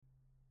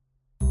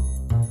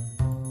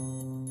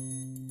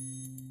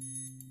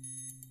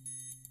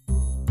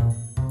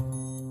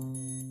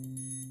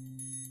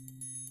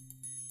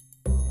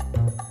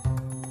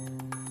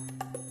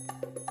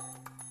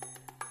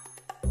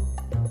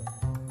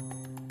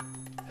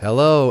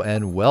Hello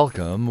and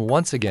welcome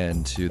once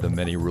again to the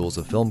Many Rules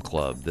of Film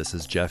Club. This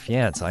is Jeff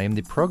Yantz. I am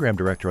the program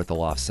director at the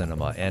Loft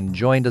Cinema and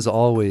joined as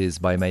always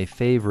by my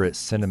favorite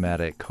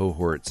cinematic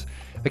cohorts,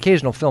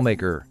 occasional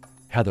filmmaker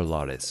Heather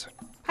Laures.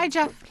 Hi,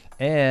 Jeff.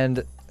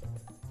 And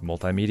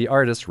multimedia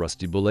artist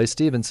Rusty Boulay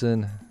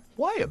Stevenson.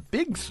 Why a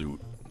big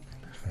suit?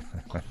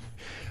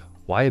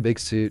 Why a big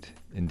suit,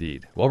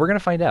 indeed? Well, we're going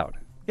to find out,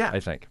 I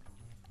think.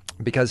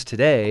 Because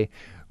today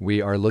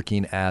we are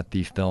looking at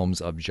the films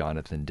of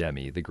Jonathan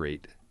Demme, the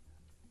great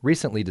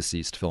recently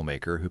deceased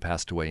filmmaker who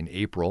passed away in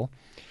April.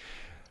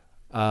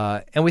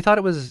 And we thought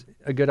it was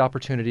a good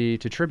opportunity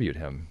to tribute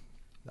him.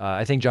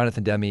 I think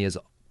Jonathan Demme is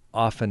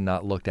often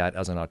not looked at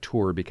as an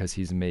auteur because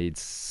he's made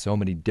so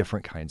many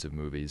different kinds of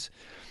movies.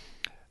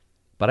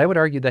 But I would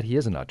argue that he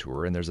is an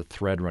auteur, and there's a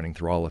thread running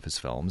through all of his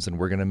films, and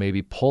we're going to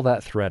maybe pull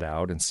that thread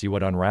out and see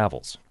what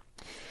unravels.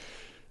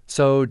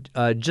 So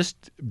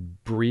just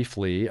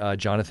briefly,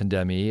 Jonathan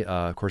Demme,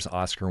 of course,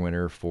 Oscar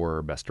winner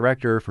for Best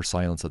Director for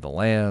Silence of the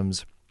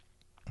Lambs,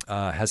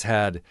 has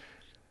had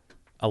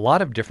a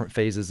lot of different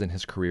phases in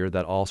his career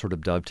that all sort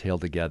of dovetail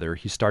together.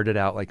 He started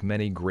out like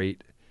many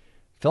great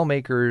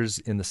filmmakers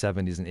in the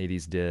 70s and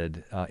 80s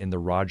did in the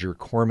Roger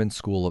Corman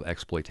School of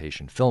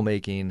Exploitation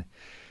Filmmaking,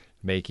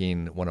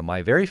 making one of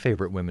my very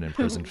favorite women in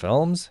prison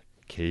films,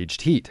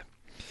 Caged Heat.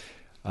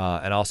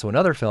 And also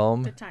another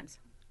film, Good times,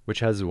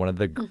 which has one of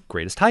the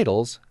greatest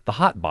titles, The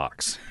Hot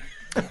Box.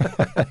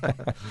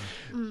 That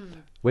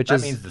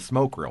means the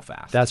smoke real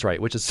fast. That's right,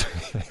 which is...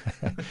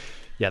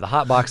 Yeah, The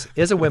Hot Box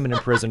is a women in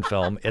prison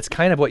film. It's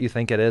kind of what you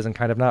think it is and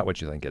kind of not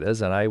what you think it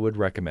is, and I would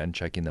recommend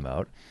checking them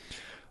out.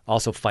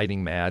 Also,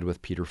 Fighting Mad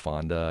with Peter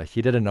Fonda.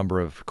 He did a number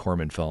of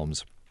Corman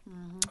films.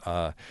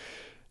 And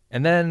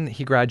then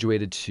he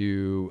graduated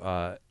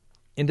to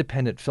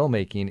independent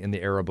filmmaking in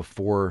the era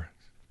before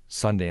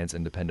Sundance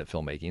independent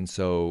filmmaking.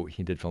 So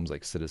he did films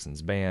like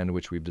Citizens Band,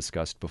 which we've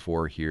discussed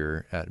before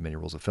here at Many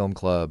Rules of Film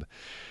Club.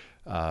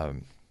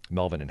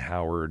 Melvin and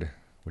Howard,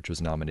 which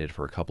was nominated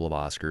for a couple of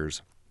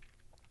Oscars.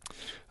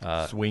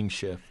 Swing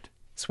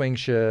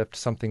Shift,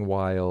 Something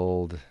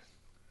Wild,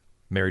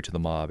 Married to the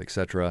Mob,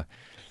 etc.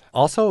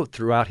 Also,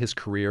 throughout his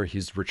career,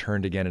 he's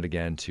returned again and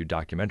again to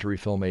documentary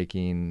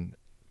filmmaking,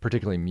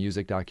 particularly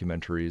music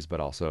documentaries,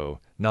 but also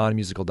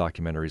non-musical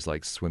documentaries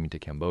like Swimming to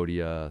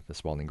Cambodia, the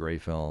Spalding Gray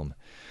film,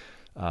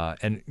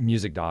 and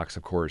music docs,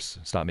 of course,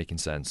 Stop Making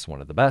Sense,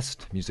 one of the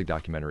best music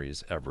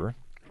documentaries ever.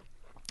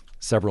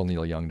 Several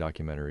Neil Young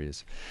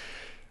documentaries.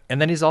 And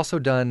then he's also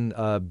done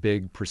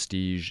big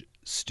prestige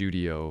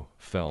studio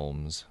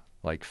films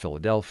like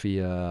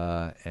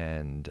Philadelphia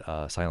and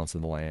Silence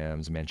of the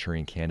Lambs,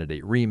 Manchurian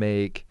Candidate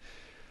remake,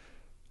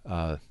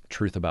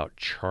 Truth About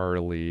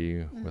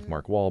Charlie with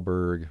Mark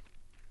Wahlberg,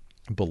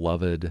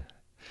 Beloved.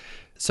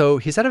 So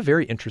he's had a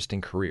very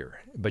interesting career,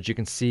 but you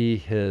can see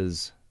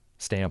his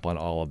stamp on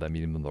all of them,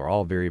 even though they're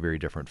all very, very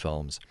different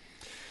films.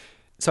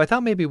 So I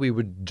thought maybe we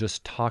would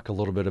just talk a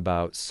little bit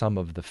about some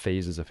of the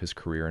phases of his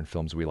career and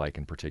films we like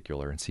in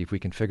particular and see if we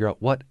can figure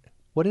out what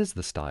is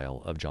the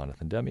style of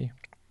Jonathan Demme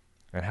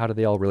and how do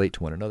they all relate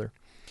to one another.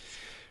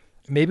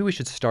 Maybe we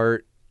should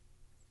start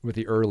with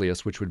the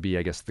earliest, which would be,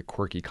 I guess, the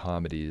quirky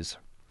comedies.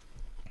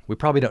 We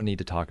probably don't need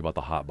to talk about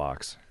The Hot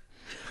Box.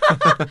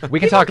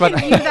 We can talk about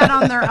view that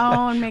on their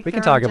own. We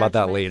can talk about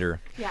that later.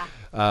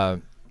 Yeah.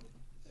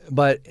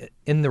 But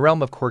in the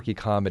realm of quirky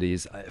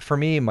comedies, for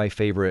me, my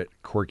favorite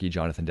quirky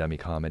Jonathan Demme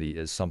comedy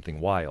is Something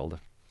Wild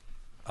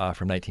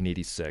from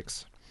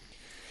 1986.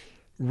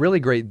 Really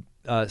great,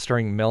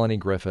 starring Melanie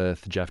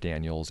Griffith, Jeff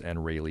Daniels,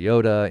 and Ray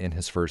Liotta in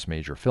his first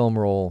major film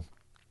role.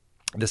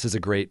 This is a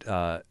great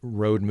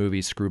road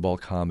movie, screwball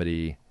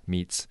comedy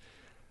meets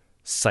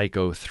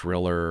psycho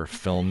thriller,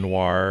 film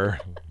noir,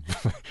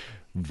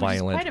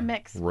 violent quite a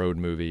mix. Road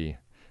movie,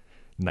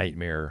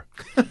 nightmare.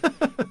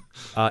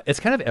 It's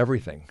kind of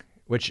everything,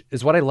 which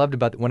is what I loved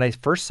about when I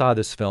first saw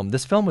this film.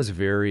 This film was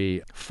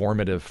very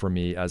formative for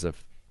me as a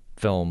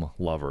film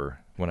lover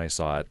when I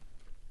saw it.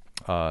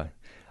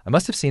 I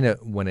must have seen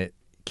it when it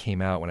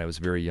came out when I was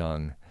very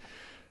young.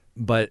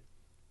 But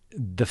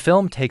the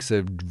film takes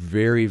a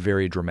very,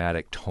 very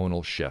dramatic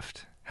tonal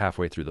shift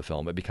halfway through the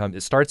film.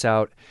 It starts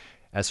out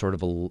as sort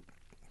of a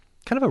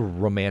kind of a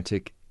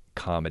romantic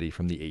comedy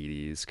from the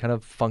 80s, kind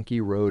of funky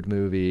road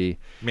movie.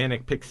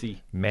 Manic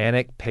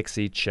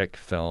Pixie chick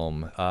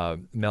film.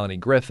 Melanie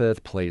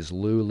Griffith plays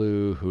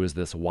Lulu, who is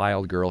this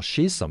wild girl.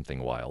 She's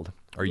something wild,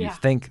 or you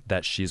think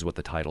that she's what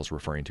the title's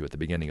referring to at the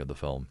beginning of the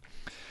film.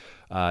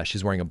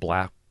 She's wearing a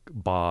black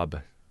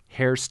bob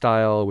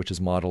hairstyle, which is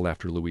modeled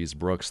after Louise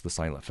Brooks, the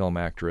silent film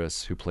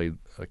actress who played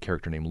a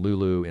character named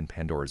Lulu in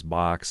Pandora's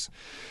Box.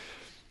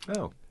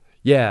 Oh.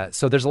 Yeah,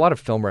 so there's a lot of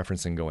film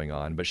referencing going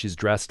on, but she's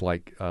dressed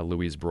like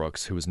Louise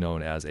Brooks, who was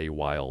known as a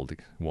wild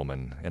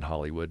woman in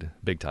Hollywood,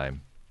 big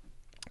time.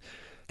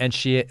 And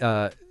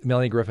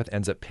Melanie Griffith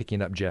ends up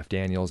picking up Jeff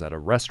Daniels at a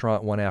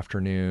restaurant one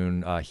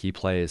afternoon. He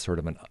plays sort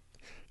of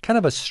kind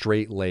of a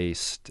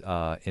straight-laced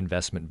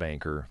investment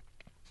banker.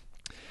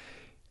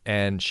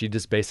 And she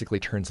just basically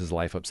turns his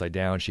life upside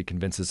down. She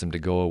convinces him to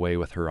go away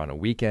with her on a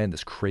weekend,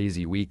 this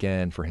crazy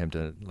weekend, for him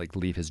to like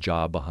leave his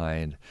job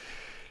behind.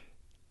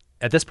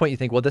 At this point, you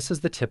think, well, this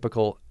is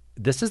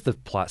the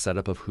plot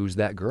setup of Who's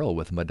That Girl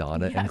with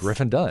Madonna and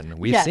Griffin Dunne.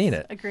 We've seen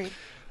it. Agreed.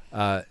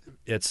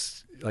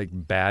 It's like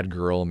bad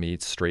girl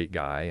meets straight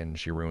guy, and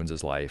she ruins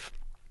his life.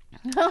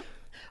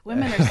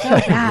 Women are so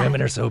bad.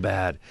 Women are so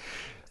bad.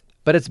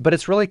 But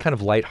it's really kind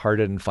of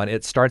lighthearted and fun.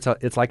 It starts out,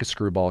 it's like a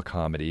screwball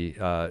comedy.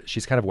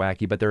 She's kind of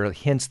wacky, but there are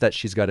hints that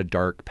she's got a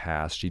dark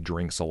past. She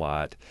drinks a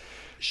lot.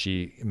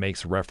 She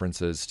makes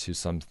references to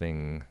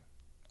something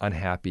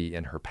unhappy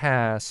in her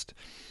past,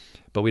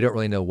 but we don't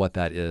really know what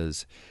that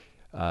is.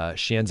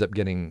 She ends up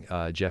getting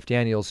Jeff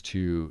Daniels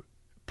to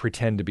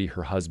pretend to be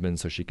her husband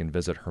so she can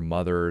visit her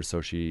mother,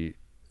 so she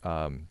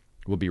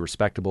will be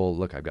respectable.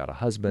 Look, I've got a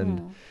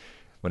husband.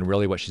 When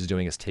really what she's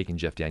doing is taking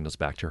Jeff Daniels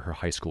back to her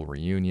high school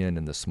reunion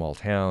in this small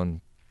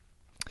town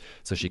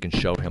so she can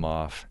show him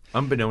off.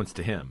 Unbeknownst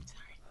to him.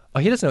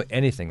 Oh, he doesn't know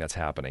anything that's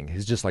happening.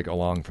 He's just like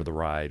along for the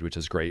ride, which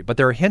is great. But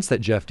there are hints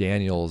that Jeff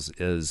Daniels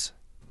is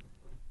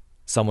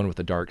someone with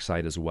a dark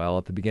side as well.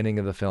 At the beginning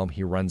of the film,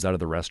 he runs out of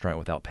the restaurant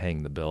without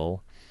paying the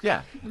bill.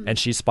 Yeah. And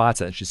she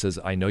spots it, and she says,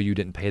 I know you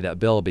didn't pay that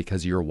bill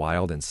because you're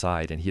wild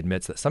inside. And he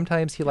admits that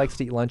sometimes he likes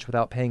to eat lunch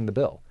without paying the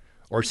bill.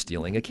 Or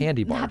stealing a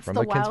candy bar from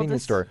a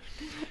convenience store.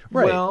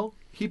 Right. Well,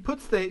 she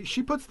puts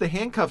the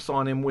handcuffs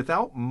on him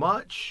without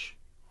much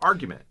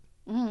argument.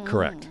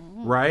 Correct.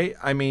 Right?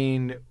 I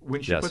mean,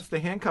 when she puts the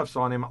handcuffs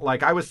on him,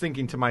 like I was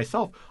thinking to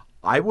myself,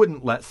 I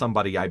wouldn't let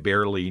somebody I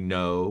barely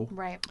know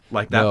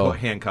like that put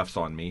handcuffs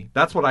on me.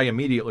 That's what I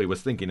immediately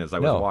was thinking as I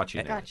was watching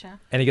it. Gotcha.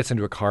 And he gets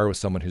into a car with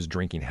someone who's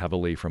drinking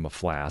heavily from a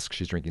flask.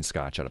 She's drinking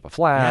scotch out of a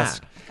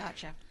flask. Yeah.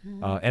 Gotcha.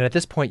 And at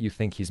this point, you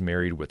think he's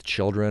married with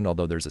children,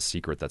 although there's a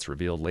secret that's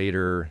revealed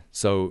later.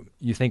 So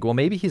you think, well,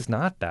 maybe he's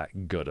not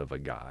that good of a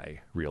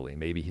guy, really.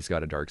 Maybe he's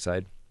got a dark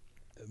side.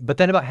 But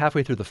then about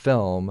halfway through the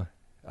film,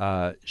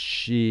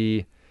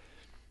 she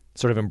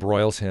sort of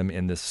embroils him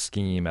in this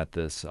scheme at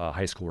this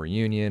high school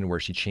reunion where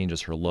she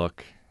changes her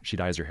look. She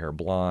dyes her hair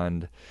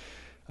blonde,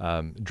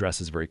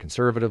 dresses very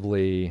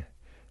conservatively.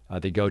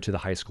 They go to the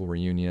high school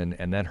reunion,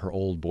 and then her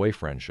old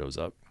boyfriend shows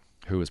up,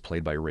 who is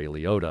played by Ray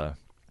Liotta,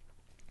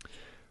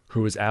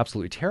 who is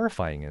absolutely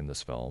terrifying in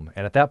this film.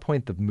 And at that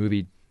point, the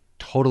movie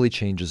totally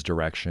changes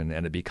direction,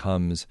 and it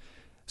becomes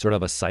sort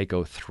of a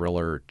psycho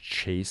thriller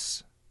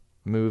chase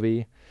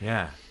movie.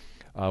 Yeah.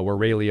 Where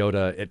Ray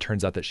Liotta, it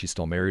turns out that she's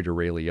still married to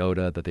Ray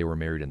Liotta, that they were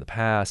married in the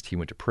past. He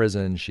went to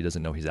prison. She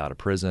doesn't know he's out of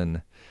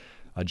prison.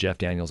 Jeff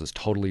Daniels is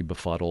totally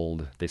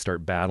befuddled. They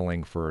start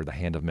battling for the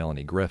hand of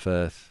Melanie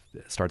Griffith.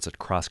 It starts a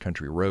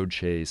cross-country road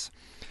chase.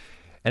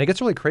 And it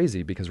gets really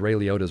crazy because Ray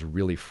Liotta is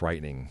really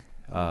frightening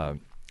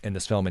in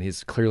this film, and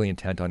he's clearly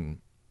intent on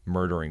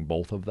murdering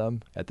both of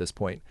them at this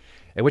point.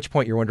 At which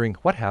point you're wondering,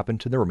 what happened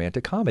to the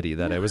romantic comedy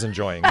that I was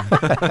enjoying?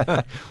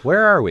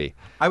 Where are we?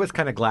 I was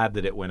kind of glad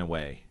that it went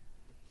away.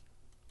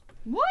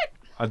 What?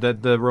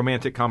 The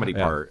romantic comedy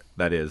part,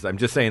 that is. I'm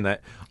just saying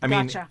that. I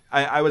mean,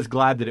 I was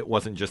glad that it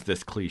wasn't just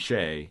this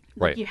cliche.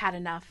 Like you had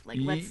enough. Like,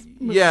 let's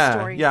move the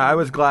story. Yeah, I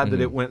was glad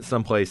that it went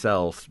someplace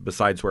else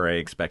besides where I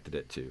expected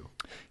it to.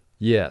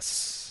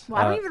 Yes.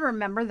 Well, I don't even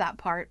remember that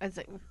part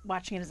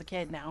watching it as a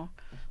kid now.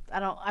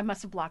 I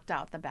must have blocked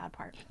out the bad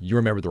part. You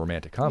remember the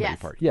romantic comedy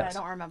part? Yes. But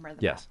I don't remember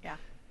the bad.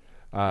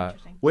 Yeah.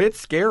 Well, it's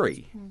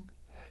scary.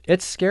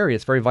 It's scary.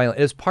 It's very violent.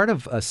 It's part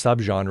of a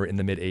subgenre in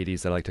the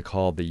mid-'80s that I like to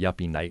call the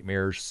yuppie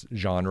nightmares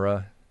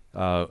genre,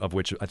 of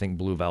which I think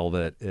Blue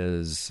Velvet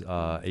is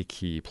a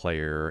key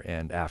player,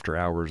 and After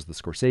Hours, the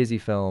Scorsese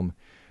film,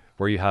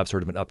 where you have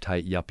sort of an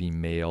uptight yuppie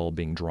male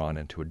being drawn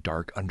into a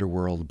dark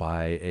underworld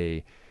by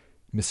a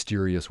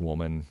mysterious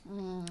woman,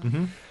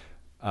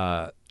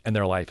 and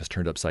their life is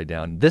turned upside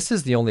down. This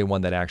is the only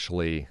one that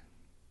actually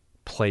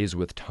plays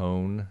with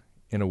tone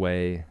in a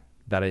way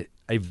that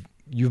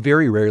you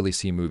very rarely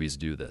see movies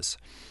do this.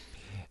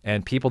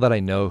 And people that I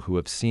know who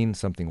have seen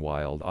Something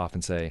Wild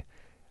often say,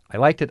 I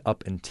liked it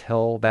up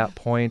until that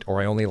point,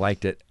 or I only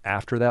liked it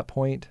after that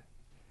point.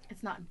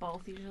 It's not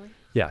both usually.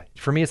 Yeah.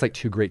 For me, it's like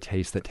two great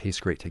tastes that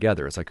taste great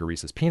together. It's like a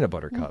Reese's peanut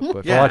butter cup.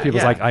 But for a lot of people,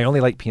 it's like, I only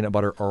like peanut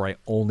butter or I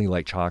only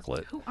like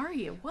chocolate. Who are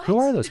you? What? Who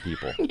are those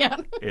people?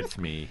 It's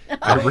me.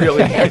 I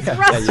really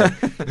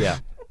Yeah.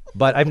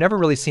 But I've never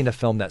really seen a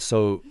film that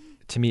so,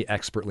 to me,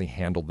 expertly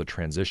handled the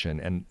transition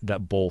and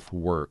that both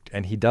worked.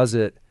 And he does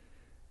it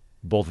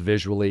both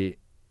visually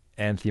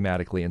and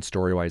thematically and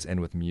story-wise and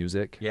with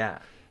music. Yeah.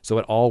 So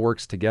it all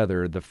works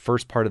together. The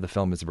first part of the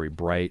film is very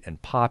bright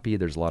and poppy.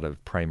 There's a lot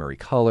of primary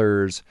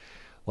colors,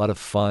 a lot of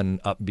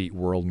fun, upbeat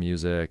world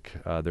music.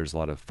 There's a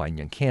lot of Fine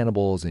Young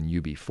Cannibals and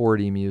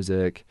UB40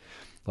 music,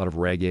 a lot of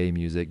reggae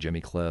music,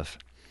 Jimmy Cliff.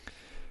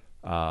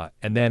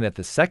 And then at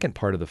the second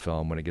part of the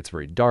film, when it gets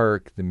very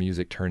dark, the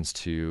music turns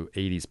to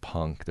 80s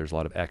punk. There's a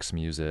lot of X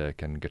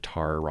music and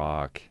guitar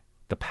rock.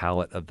 The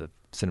palette of the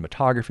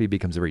cinematography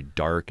becomes very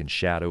dark and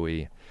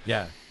shadowy.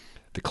 Yeah.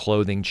 The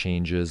clothing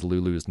changes.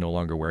 Lulu is no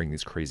longer wearing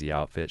these crazy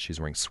outfits. She's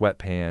wearing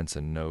sweatpants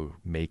and no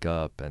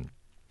makeup. And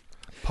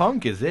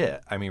Punk is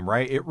it. I mean,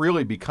 right? It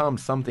really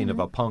becomes something of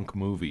a punk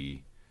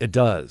movie. It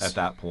does. At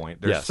that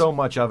point. There's so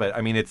much of it.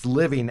 I mean, it's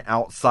living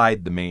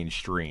outside the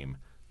mainstream,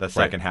 the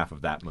second half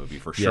of that movie,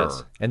 for sure.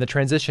 Yes. And the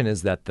transition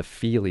is that the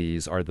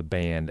Feelies are the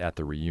band at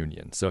the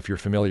reunion. So if you're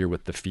familiar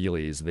with the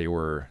Feelies, they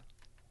were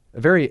a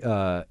very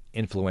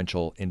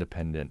influential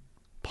independent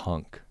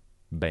punk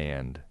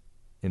band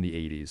in the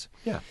 80s.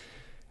 Yeah.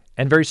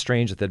 And very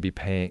strange that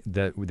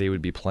they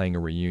would be playing a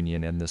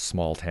reunion in this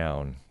small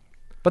town.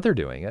 But they're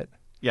doing it.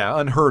 Yeah,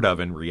 unheard of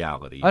in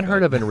reality.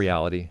 Unheard of in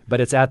reality,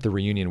 but it's at the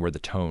reunion where the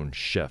tone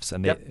shifts,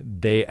 and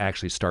they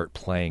actually start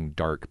playing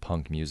dark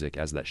punk music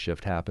as that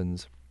shift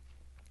happens.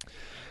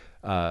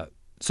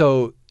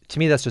 So to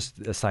me, that's just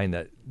a sign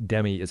that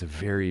Demme is a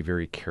very,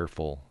 very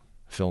careful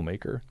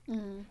filmmaker.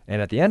 Mm.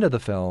 And at the end of the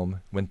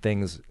film, when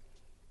things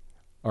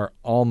are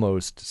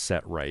almost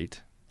set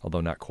right,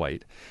 although not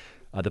quite,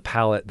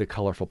 the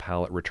colorful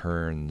palette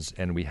returns,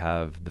 and we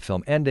have the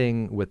film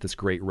ending with this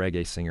great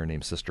reggae singer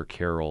named Sister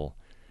Carol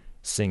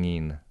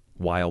singing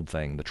Wild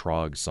Thing, the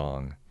Trog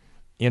song,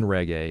 in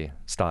reggae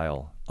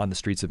style on the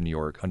streets of New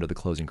York under the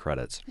closing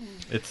credits.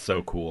 It's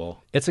so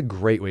cool. It's a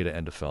great way to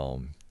end a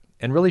film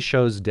and really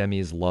shows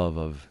Demme's love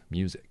of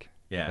music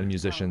and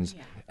musicians,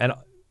 and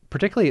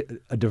particularly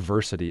a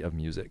diversity of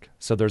music.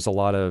 So there's a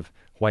lot of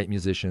white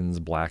musicians,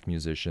 black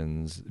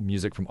musicians,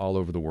 music from all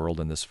over the world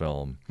in this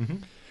film. Mm-hmm.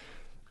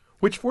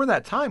 Which for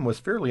that time was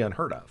fairly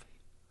unheard of.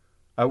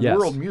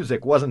 World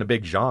music wasn't a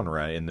big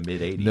genre in the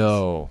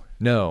mid-'80s.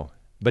 No.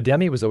 But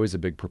Demme was always a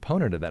big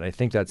proponent of that. I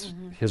think that's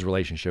his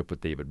relationship with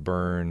David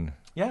Byrne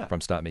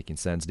from Stop Making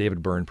Sense.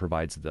 David Byrne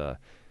provides the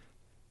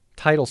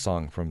title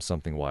song from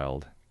Something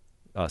Wild,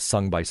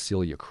 sung by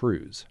Celia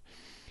Cruz.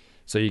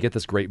 So you get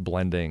this great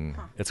blending.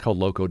 It's called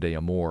Loco de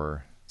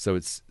Amor. So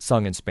it's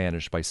sung in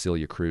Spanish by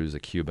Celia Cruz, a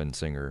Cuban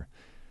singer,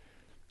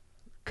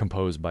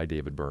 composed by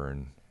David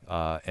Byrne.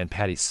 And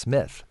Patti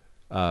Smith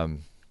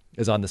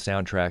is on the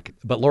soundtrack.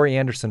 But Laurie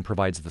Anderson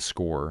provides the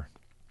score,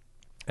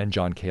 and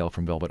John Cale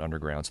from Velvet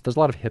Underground. So there's a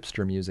lot of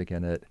hipster music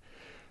in it.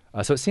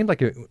 So it seemed like,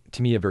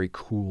 to me, a very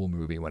cool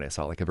movie when I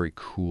saw it, like a very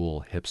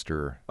cool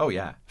hipster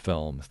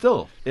film.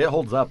 Still, it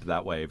holds up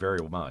that way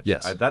very much.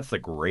 Yes. That's a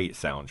great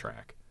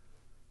soundtrack.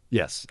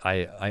 Yes,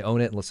 I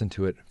own it and listen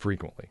to it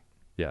frequently.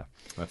 Yeah.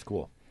 That's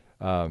cool.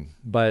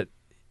 But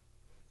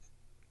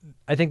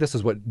I think this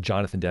is what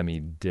Jonathan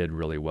Demme did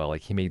really well.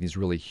 Like, he made these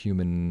really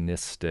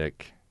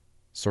humanistic,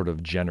 sort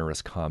of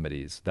generous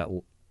comedies that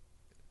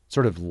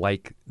sort of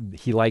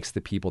he likes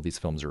the people these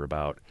films are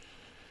about.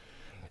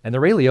 And the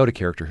Ray Liotta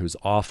character, who's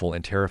awful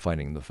and terrifying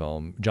in the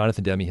film,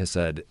 Jonathan Demme has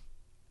said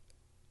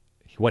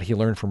what he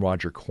learned from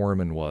Roger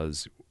Corman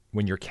was,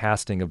 when you're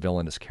casting a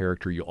villainous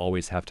character, you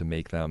always have to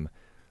make them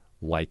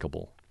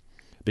likable.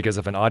 Because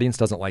if an audience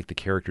doesn't like the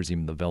characters,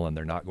 even the villain,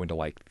 they're not going to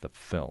like the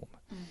film.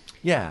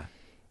 Yeah.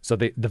 So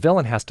the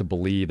villain has to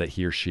believe that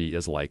he or she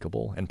is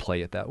likable and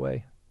play it that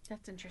way.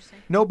 That's interesting.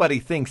 Nobody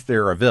thinks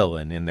they're a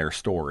villain in their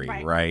story,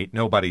 right?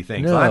 Nobody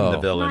thinks I'm the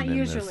villain in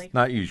this.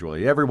 Not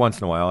usually. Every once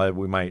in a while,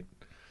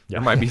 there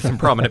might be some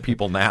prominent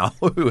people now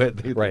who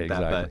think right,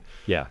 that. Exactly.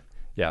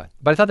 Yeah.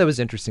 But I thought that was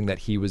interesting that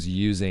he was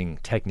using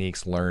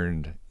techniques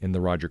learned in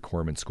the Roger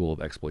Corman School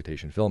of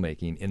Exploitation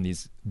Filmmaking in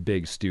these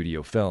big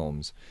studio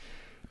films,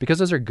 because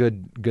those are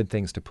good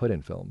things to put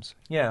in films.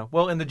 Yeah.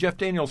 Well, and the Jeff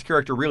Daniels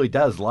character really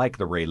does like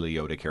the Ray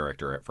Liotta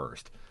character at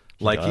first.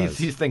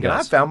 He's thinking,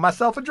 I found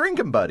myself a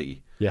drinking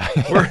buddy. Yeah.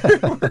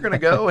 we're going to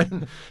go,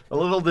 and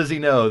little does he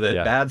know that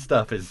bad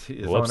stuff is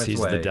Whoops, on its way.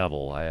 He's the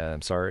devil.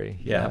 I'm sorry.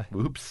 Yeah.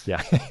 Oops.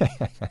 Yeah.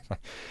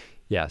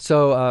 Yeah.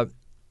 So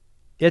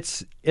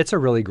it's a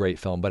really great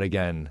film, but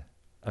again,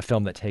 a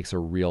film that takes a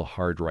real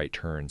hard right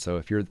turn. So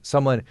if you're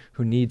someone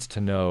who needs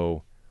to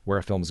know where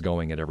a film's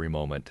going at every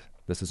moment,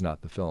 this is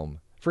not the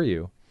film for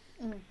you.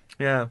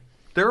 Yeah.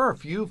 There are a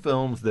few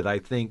films that I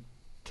think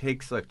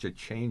take such a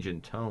change in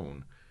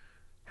tone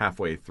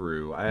halfway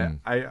through.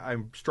 I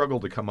struggle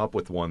to come up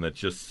with one that's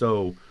just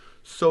so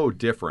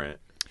different.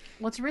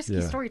 Well, it's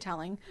risky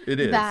storytelling. It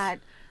is. That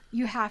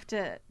you have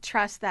to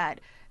trust that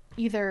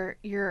either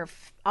your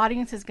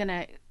audience is going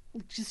to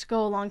just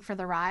go along for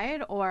the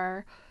ride,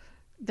 or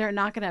they're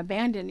not going to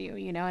abandon you,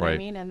 you know what I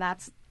mean? And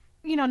that's,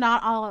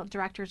 not all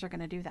directors are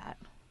going to do that.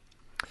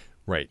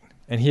 Right.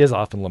 And he has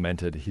often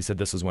lamented, he said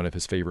this is one of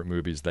his favorite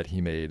movies that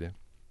he made,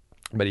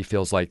 but he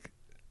feels like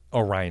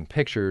Orion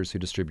Pictures, who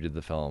distributed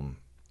the film,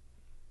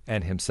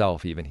 and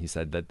himself even, he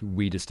said that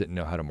we just didn't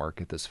know how to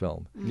market this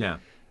film. Yeah.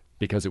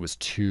 Because it was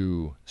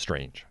too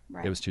strange.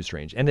 Right. It was too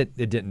strange. And it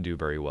didn't do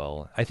very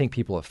well. I think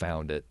people have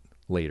found it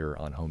later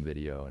on home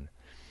video, and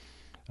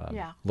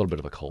a little bit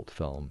of a cult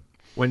film.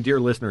 When, dear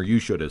listener, you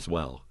should as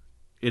well.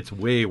 It's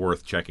way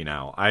worth checking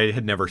out. I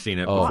had never seen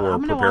it before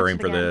preparing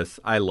for this.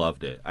 I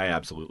loved it. I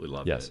absolutely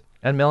loved it.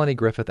 And Melanie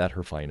Griffith at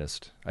her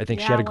finest. I think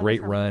she had a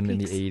great run in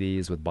the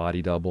 80s with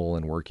Body Double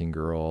and Working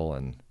Girl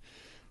and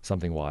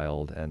Something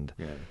Wild. And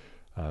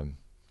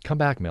come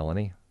back,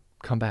 Melanie.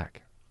 Come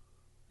back.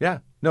 Yeah.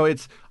 No,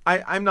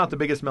 I'm not the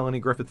biggest Melanie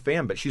Griffith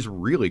fan, but she's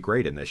really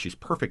great in this. She's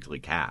perfectly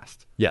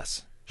cast.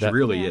 Yes. She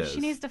really is. She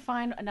needs to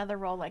find another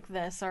role like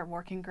this or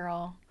Working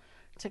Girl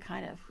to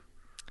kind of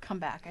come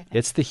back, I think.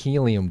 It's the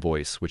helium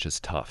voice, which is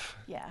tough.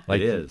 Yeah.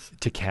 Like, it is.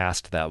 To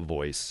cast that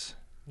voice,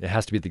 it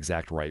has to be the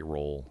exact right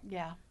role.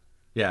 Yeah.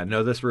 Yeah,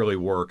 no, this really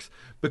works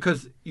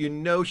because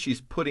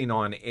she's putting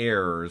on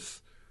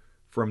airs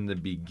from the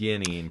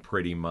beginning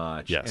pretty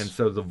much. Yes. And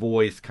so the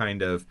voice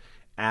kind of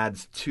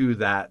adds to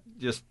that,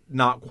 just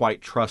not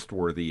quite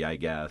trustworthy, I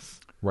guess.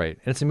 Right.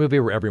 And it's a movie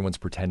where everyone's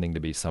pretending to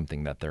be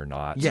something that they're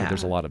not. Yeah. So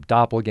there's a lot of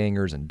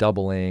doppelgangers and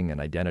doubling and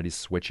identity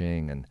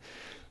switching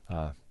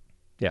and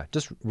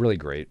just really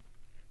great.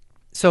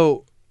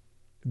 So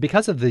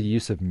because of the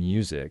use of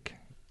music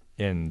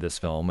in this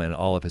film and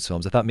all of his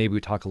films, I thought maybe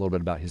we'd talk a little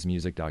bit about his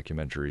music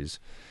documentaries.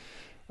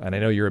 And I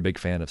know you're a big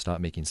fan of Stop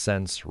Making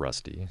Sense,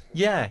 Rusty.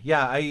 Yeah.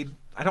 I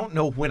don't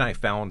know when I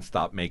found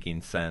Stop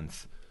Making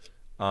Sense.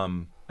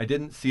 I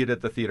didn't see it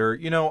at the theater.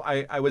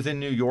 I was in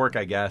New York,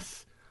 I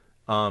guess,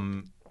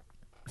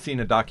 seeing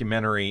a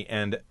documentary,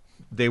 and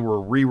they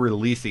were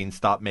re-releasing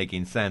Stop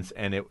Making Sense,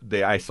 and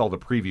I saw the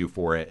preview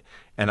for it,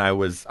 and I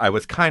was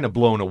kind of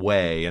blown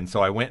away, and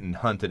so I went and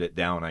hunted it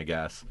down, I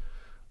guess.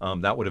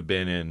 That would have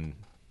been in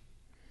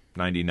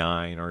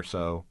 99 or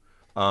so.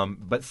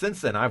 But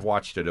since then, I've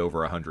watched it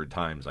over 100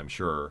 times, I'm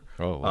sure.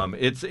 Oh, wow.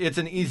 It's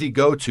an easy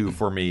go-to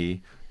for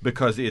me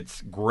because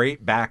it's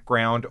great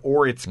background,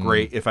 or it's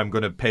great if I'm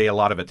going to pay a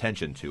lot of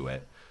attention to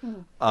it.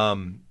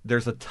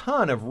 There's a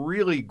ton of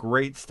really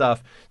great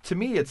stuff. To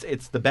me,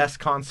 it's the best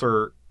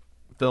concert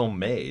film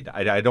made.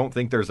 I don't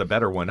think there's a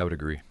better one. I would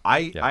agree.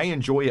 I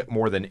enjoy it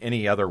more than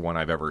any other one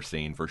I've ever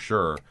seen, for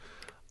sure.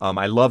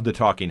 I love the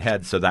Talking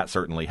Heads, so that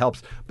certainly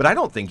helps. But I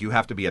don't think you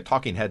have to be a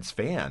Talking Heads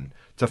fan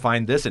to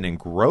find this an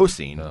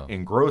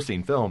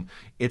engrossing film.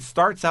 It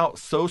starts out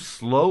so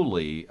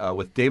slowly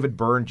with David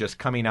Byrne just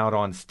coming out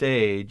on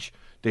stage.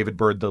 David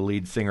Byrne, the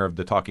lead singer of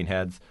the Talking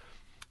Heads.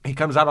 He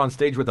comes out on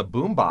stage with a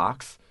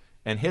boombox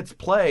and hits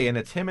play, and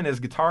it's him and his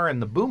guitar in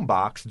the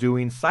boombox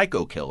doing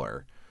Psycho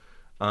Killer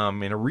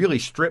in a really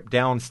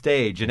stripped-down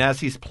stage. And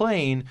as he's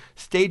playing,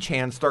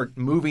 stagehands start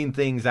moving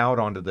things out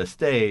onto the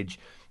stage,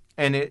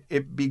 and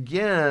it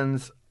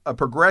begins a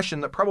progression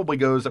that probably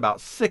goes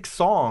about 6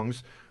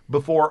 songs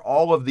before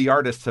all of the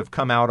artists have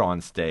come out on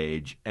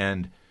stage,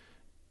 and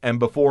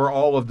before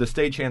all of the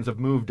stagehands have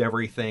moved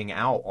everything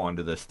out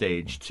onto the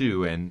stage,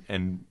 too,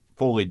 and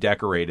fully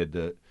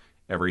decorated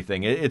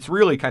everything. It's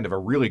really kind of a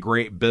really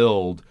great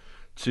build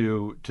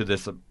to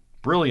this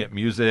brilliant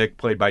music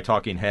played by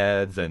Talking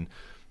Heads, and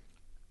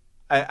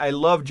I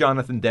love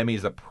Jonathan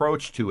Demme's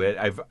approach to it.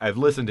 I've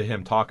listened to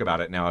him talk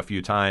about it now a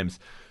few times,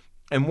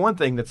 and one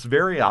thing that's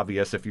very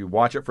obvious if you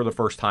watch it for the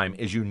first time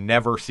is you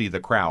never see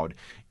the crowd.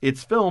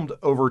 It's filmed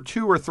over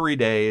 2 or 3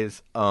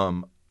 days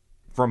from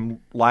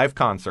live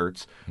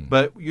concerts,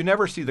 but you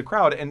never see the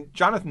crowd. And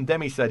Jonathan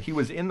Demme said he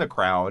was in the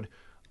crowd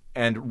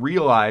and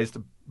realized,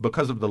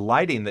 because of the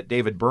lighting that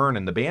David Byrne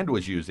and the band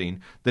was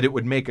using, that it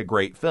would make a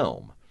great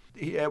film.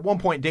 At one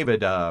point,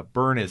 David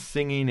Byrne is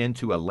singing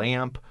into a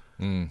lamp,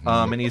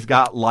 and he's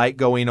got light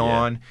going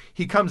on.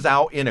 He comes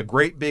out in a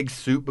great big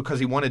suit because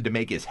he wanted to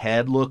make his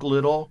head look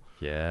little.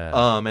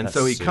 Yeah. And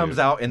so he comes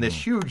out in this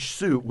huge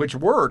suit, which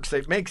works.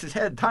 It makes his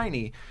head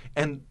tiny.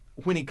 And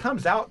when he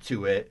comes out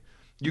to it,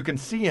 you can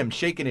see him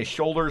shaking his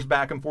shoulders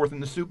back and forth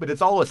in the suit, but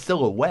it's all a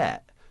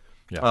silhouette.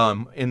 Yeah.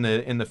 In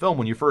the film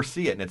when you first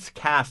see it, and it's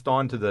cast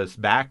onto this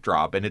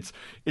backdrop, and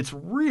it's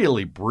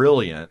really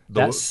brilliant.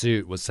 That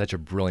suit was such a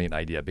brilliant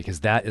idea because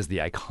that is the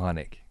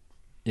iconic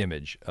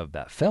image of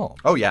that film.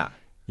 Oh yeah.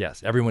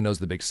 Yes, everyone knows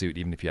the big suit,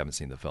 even if you haven't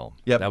seen the film.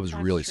 Yep. That was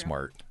really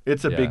smart.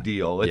 It's a big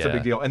deal. It's a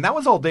big deal. And that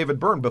was all David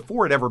Byrne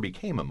before it ever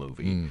became a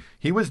movie.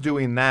 He was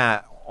doing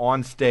that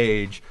on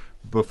stage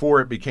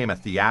before it became a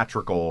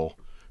theatrical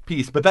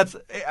piece. But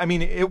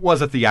it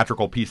was a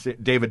theatrical piece.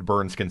 David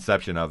Byrne's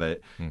conception of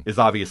it is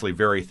obviously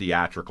very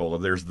theatrical.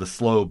 There's the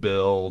slow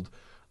build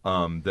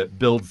that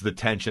builds the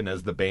tension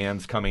as the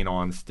band's coming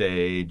on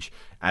stage,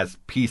 as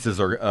pieces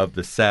of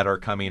the set are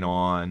coming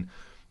on.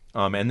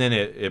 And then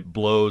it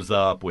blows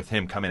up with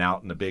him coming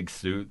out in the big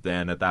suit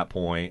then at that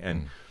point.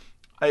 And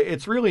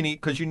it's really neat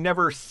because you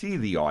never see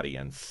the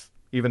audience,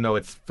 even though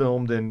it's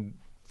filmed in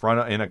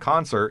a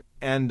concert.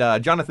 And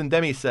Jonathan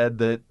Demme said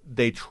that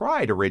they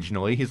tried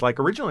originally. He's like,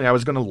 originally I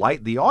was going to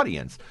light the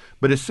audience.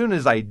 But as soon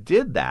as I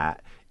did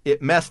that, it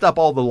messed up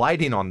all the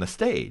lighting on the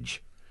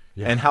stage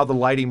and how the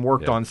lighting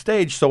worked on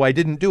stage. So I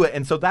didn't do it.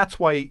 And so that's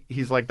why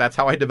he's like, that's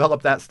how I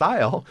developed that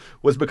style,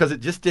 was because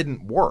it just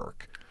didn't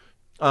work.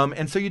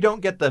 And so you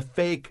don't get the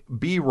fake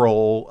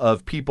B-roll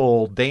of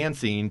people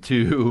dancing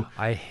to...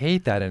 I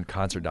hate that in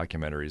concert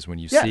documentaries when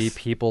you see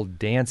people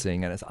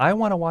dancing and I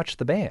want to watch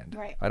the band.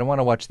 Right. I don't want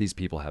to watch these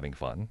people having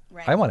fun.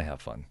 Right. I want to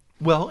have fun.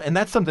 Well, and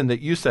that's something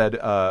that you said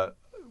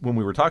when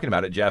we were talking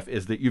about it, Jeff,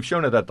 is that you've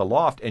shown it at the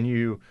Loft and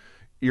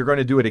you're going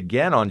to do it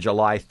again on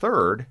July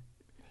 3rd.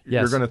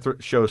 you're going to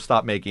show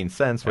Stop Making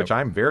Sense, which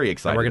I'm very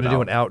excited about. And we're going to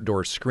do an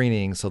outdoor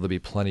screening, so there'll be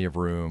plenty of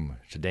room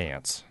to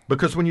dance.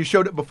 Because when you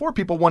showed it before,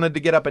 people wanted to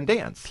get up and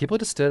dance. People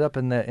just stood up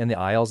in the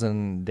aisles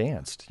and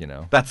danced,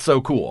 That's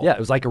so cool. Yeah, it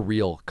was like a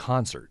real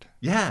concert.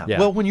 Yeah.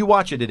 Well, when you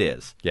watch it, it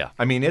is. Yeah.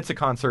 I mean, it's a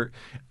concert.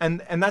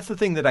 And that's the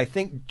thing that I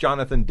think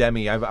Jonathan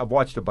Demme, I've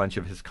watched a bunch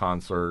of his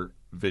concert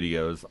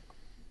videos.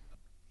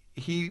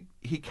 He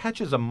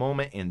catches a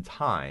moment in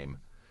time,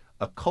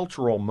 a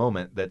cultural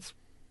moment that's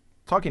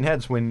Talking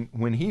Heads,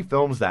 when he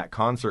films that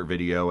concert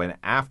video and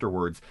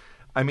afterwards,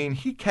 I mean,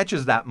 he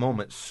catches that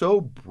moment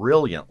so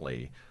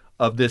brilliantly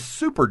of this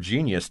super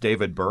genius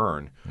David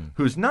Byrne,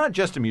 who's not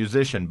just a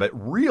musician, but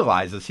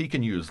realizes he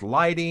can use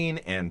lighting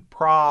and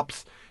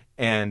props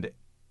and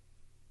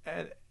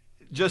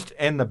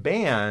the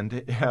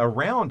band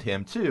around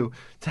him too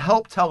to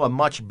help tell a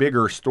much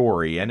bigger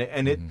story. And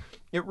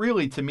it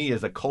really, to me,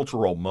 is a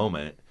cultural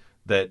moment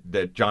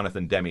that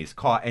Jonathan Demme's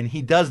caught, and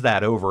he does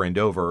that over and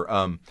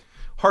over.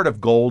 Heart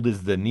of Gold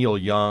is the Neil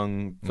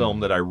Young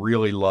film that I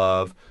really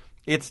love.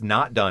 It's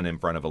not done in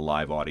front of a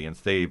live audience.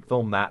 They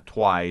filmed that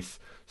twice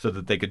so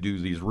that they could do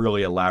these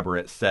really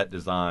elaborate set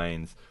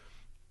designs.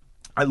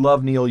 I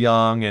love Neil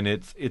Young, and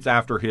it's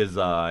after his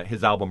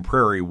album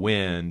Prairie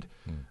Wind,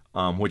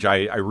 which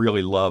I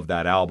really love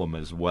that album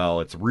as well.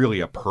 It's really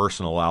a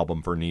personal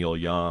album for Neil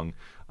Young.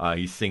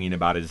 He's singing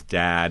about his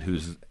dad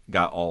who's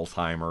got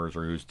Alzheimer's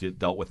or who's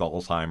dealt with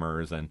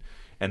Alzheimer's and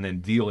then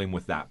dealing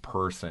with that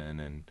person.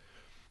 And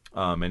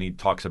he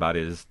talks about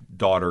his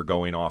daughter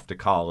going off to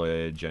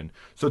college. And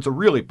so it's a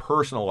really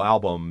personal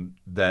album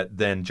that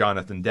then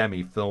Jonathan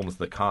Demme films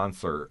the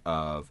concert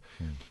of.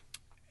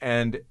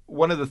 And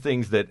one of the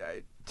things that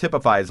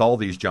typifies all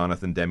these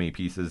Jonathan Demme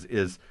pieces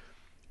is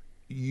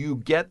you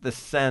get the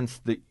sense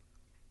that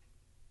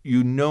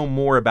you know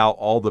more about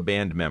all the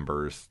band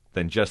members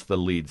than just the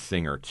lead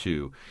singer,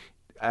 too.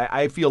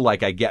 I feel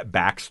like I get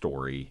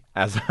backstory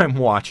as I'm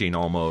watching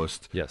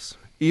almost. Yes.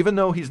 Even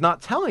though he's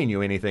not telling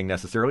you anything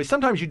necessarily.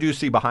 Sometimes you do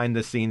see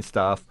behind-the-scenes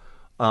stuff,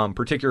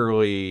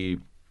 particularly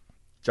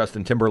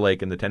Justin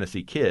Timberlake and the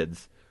Tennessee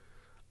Kids.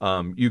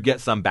 You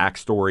get some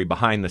backstory,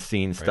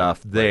 behind-the-scenes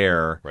stuff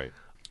there. Right.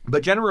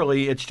 But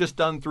generally, it's just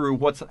done through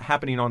what's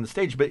happening on the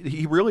stage. But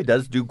he really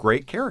does do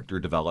great character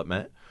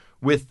development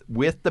with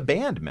the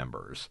band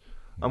members,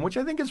 which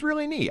I think is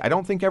really neat. I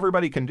don't think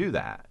everybody can do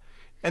that.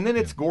 And then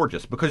it's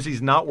gorgeous because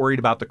he's not worried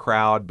about the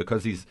crowd,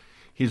 because he's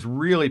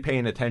really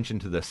paying attention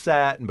to the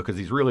set, and because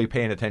he's really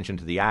paying attention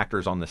to the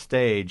actors on the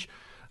stage.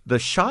 The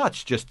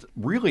shots just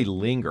really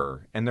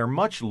linger, and they're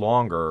much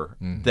longer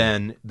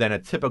than a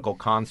typical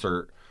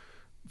concert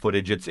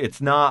footage.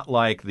 It's not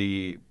like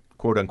the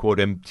quote-unquote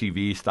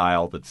MTV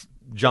style that's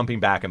jumping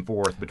back and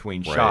forth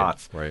between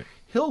shots. Right.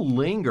 He'll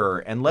linger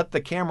and let the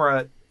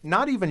camera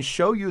not even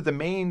show you the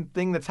main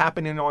thing that's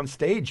happening on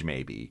stage,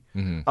 maybe.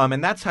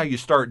 And that's how you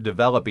start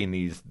developing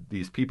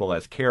these people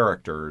as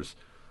characters,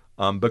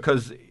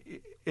 because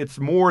it's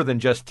more than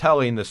just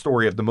telling the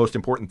story of the most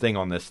important thing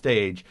on this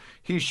stage.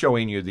 He's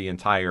showing you the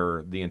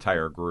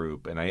entire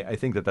group, and I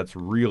think that's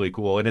really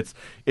cool. And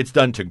it's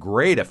done to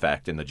great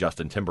effect in the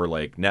Justin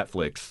Timberlake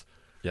Netflix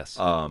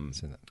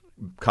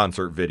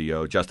concert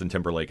video, Justin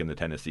Timberlake and the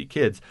Tennessee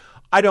Kids.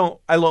 I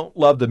don't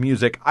love the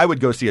music. I would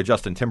go see a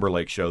Justin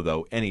Timberlake show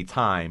though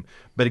anytime.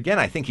 But again,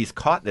 I think he's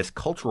caught this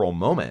cultural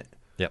moment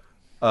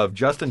of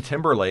Justin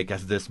Timberlake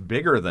as this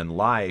bigger than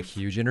life,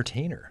 huge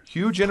entertainer,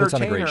 puts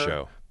on a great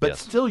show. But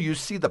still, you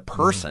see the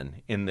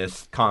person in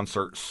this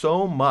concert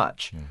so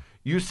much.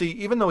 You see,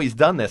 even though he's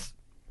done this,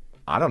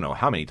 I don't know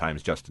how many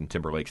times Justin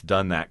Timberlake's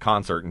done that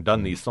concert and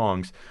done these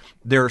songs.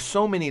 There are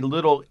so many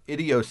little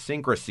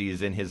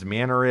idiosyncrasies in his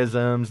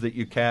mannerisms that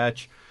you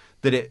catch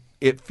that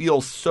it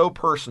feels so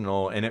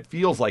personal, and it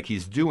feels like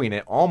he's doing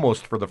it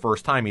almost for the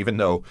first time, even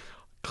though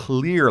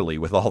clearly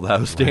with all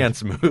those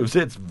dance moves,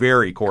 it's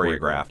very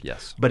choreographed.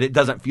 Yes. But it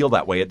doesn't feel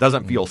that way. It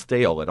doesn't feel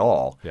stale at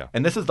all. Yeah.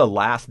 And this is the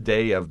last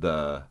day of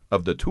the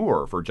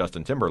tour for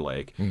Justin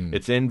Timberlake.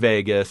 It's in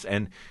Vegas,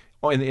 and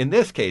in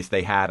this case,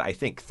 they had, I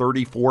think,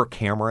 34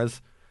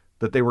 cameras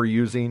that they were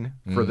using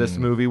for this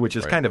movie, which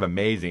is kind of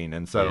amazing.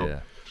 And so,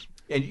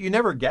 and you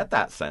never get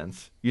that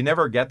sense. You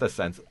never get the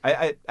sense.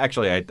 I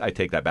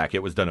take that back.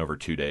 It was done over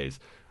 2 days.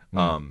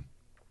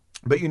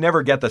 But you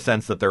never get the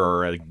sense that there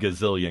are a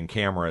gazillion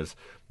cameras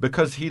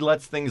because he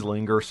lets things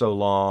linger so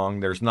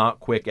long. There's not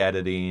quick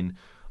editing.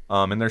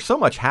 And there's so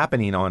much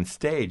happening on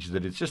stage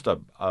that it's just a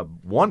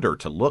wonder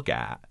to look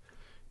at.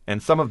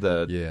 And some of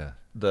the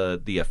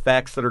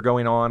effects that are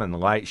going on and the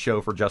light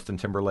show for Justin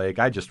Timberlake,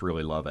 I just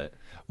really love it.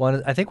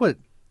 Well, I think what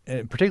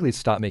particularly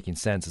Stop Making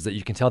Sense is that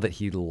you can tell that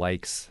he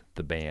likes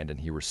the band and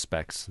he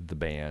respects the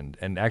band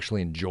and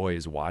actually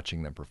enjoys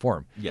watching them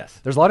perform. Yes.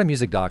 There's a lot of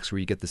music docs where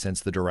you get the sense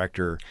the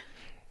director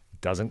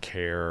doesn't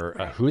care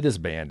who this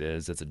band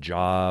is. It's a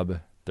job.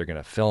 They're going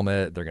to film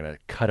it. They're going to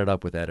cut it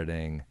up with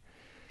editing.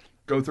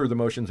 Go through the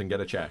motions and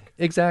get a check.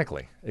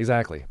 Exactly.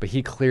 But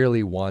he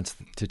clearly wants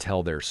to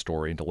tell their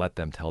story and to let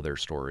them tell their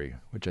story,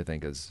 which I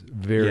think is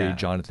very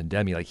Jonathan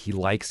Demme. Like, he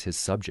likes his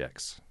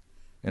subjects.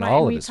 in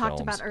all of his films. We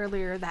talked about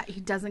earlier that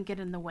he doesn't get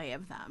in the way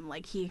of them.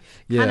 Like he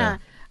kind of,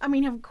 I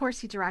mean, of course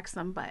he directs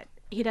them, but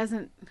he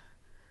doesn't.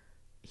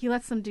 He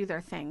lets them do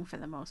their thing for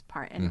the most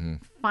part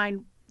and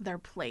find their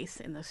place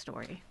in the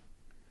story.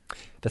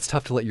 That's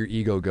tough to let your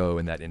ego go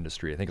in that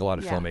industry. I think a lot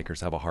of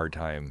filmmakers have a hard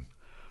time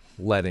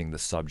letting the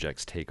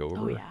subjects take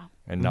over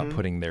and not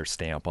putting their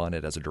stamp on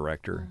it as a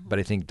director. But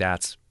I think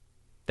that's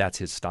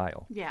his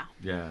style. Yeah.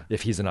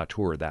 If he's an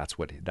auteur, that's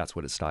what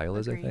his style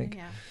is, I think.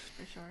 Yeah,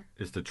 for sure.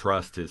 Is to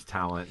trust his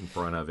talent in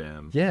front of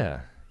him.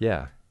 Yeah.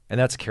 And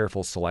that's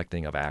careful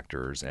selecting of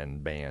actors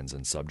and bands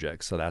and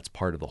subjects. So that's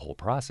part of the whole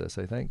process,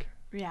 I think.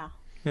 Yeah.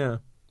 Yeah.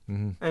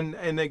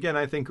 And again,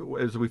 I think,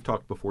 as we've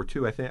talked before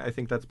too, I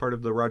think that's part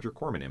of the Roger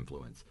Corman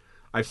influence.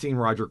 I've seen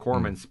Roger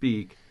Corman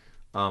speak.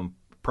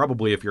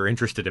 Probably, if you're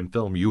interested in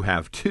film, you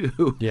have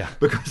too. Yeah.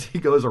 Because he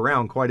goes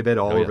around quite a bit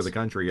all over the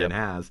country and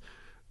has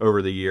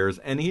over the years,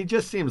 and he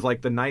just seems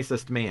like the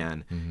nicest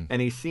man.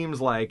 And he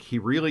seems like he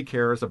really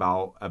cares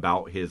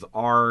about his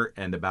art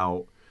and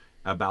about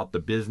the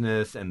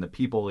business and the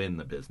people in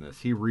the business.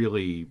 He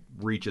really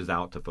reaches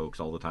out to folks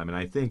all the time, and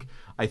I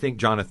think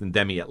Jonathan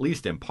Demme, at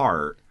least in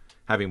part,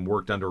 having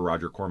worked under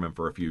Roger Corman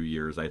for a few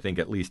years, I think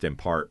at least in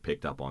part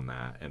picked up on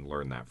that and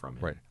learned that from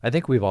him. Right. I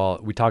think we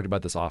talked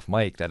about this off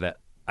mic that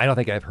I don't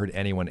think I've heard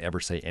anyone ever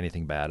say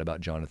anything bad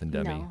about Jonathan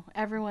Demme. No,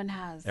 everyone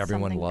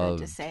loved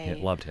good to say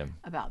him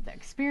about their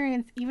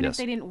experience, even if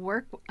they didn't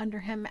work under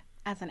him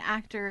as an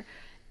actor.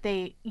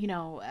 They,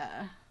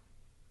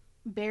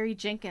 Barry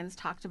Jenkins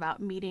talked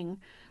about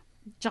meeting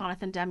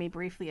Jonathan Demme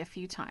briefly a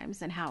few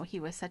times and how he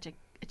was such a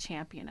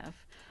champion of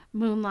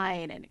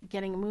Moonlight and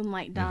getting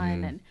Moonlight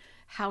done and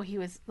how he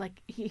was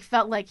he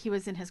felt like he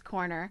was in his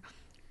corner,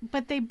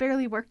 but they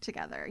barely worked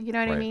together. You know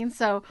what I mean?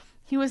 So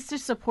he was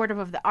just supportive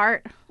of the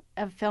art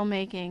of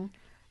filmmaking,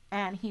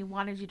 and he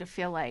wanted you to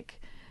feel like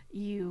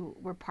you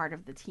were part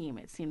of the team.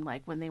 It seemed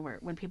like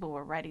when people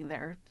were writing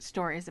their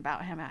stories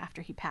about him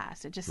after he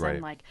passed, it just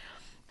seemed like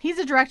he's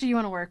a director you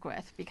want to work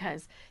with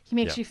because he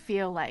makes you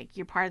feel like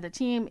you're part of the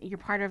team, you're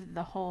part of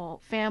the whole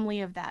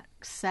family of that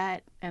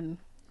set, and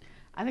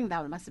I think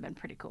that must have been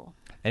pretty cool.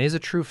 And he's a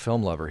true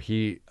film lover.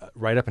 He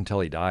right up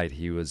until he died,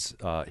 he was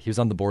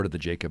on the board of the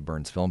Jacob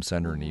Burns Film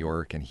Center in New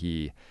York, and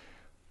he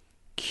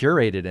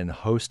curated and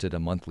hosted a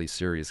monthly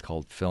series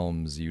called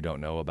Films You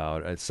Don't Know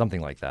About,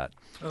 something like that.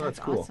 Oh, that's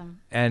cool. Awesome.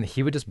 And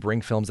he would just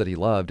bring films that he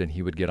loved, and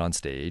he would get on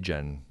stage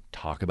and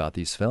talk about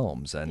these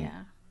films. And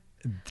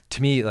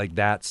to me,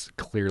 that's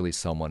clearly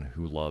someone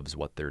who loves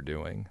what they're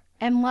doing.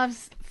 And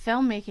loves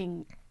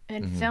filmmaking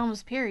and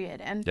films,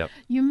 period. And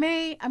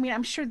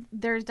I'm sure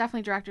there's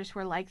definitely directors who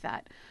are like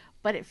that,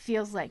 but it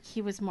feels like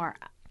he was more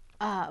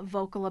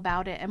vocal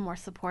about it and more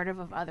supportive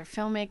of other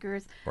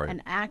filmmakers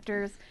and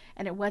actors.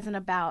 And it wasn't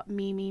about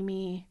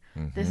me.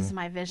 This is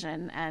my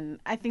vision. And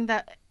I think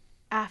that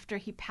after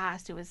he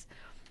passed, it was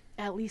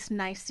at least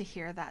nice to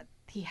hear that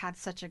he had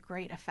such a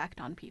great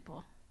effect on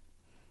people.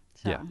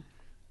 So. Yeah.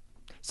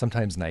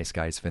 Sometimes nice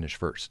guys finish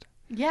first.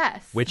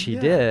 Yes. Which he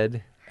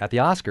did at the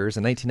Oscars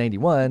in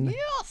 1991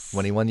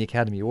 when he won the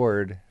Academy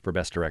Award for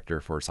Best Director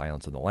for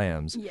Silence of the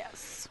Lambs.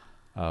 Yes.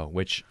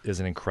 Which is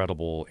an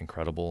incredible,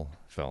 incredible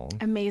film.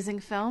 Amazing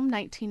film,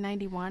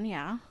 1991,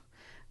 yeah.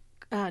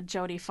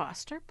 Jodie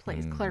Foster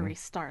plays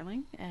Clarice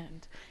Starling,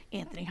 and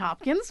Anthony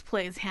Hopkins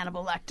plays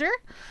Hannibal Lecter.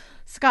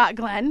 Scott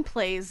Glenn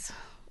plays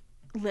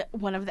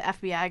one of the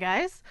FBI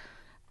guys.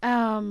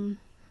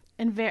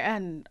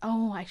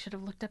 I should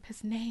have looked up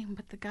his name,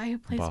 but the guy who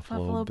plays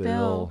Buffalo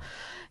Bill.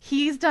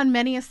 He's done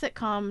many a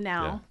sitcom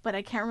now, but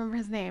I can't remember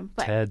his name.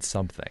 But Ted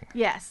something.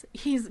 Yes,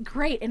 he's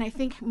great, and I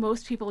think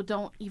most people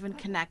don't even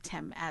connect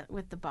him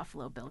with the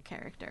Buffalo Bill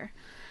character.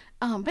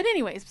 But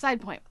anyways, side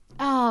point.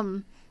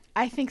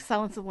 I think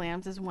Silence of the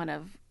Lambs is one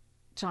of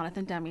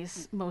Jonathan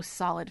Demme's most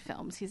solid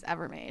films he's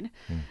ever made.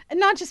 And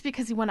not just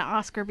because he won an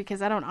Oscar,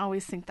 because I don't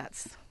always think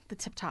that's the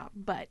tip top,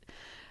 but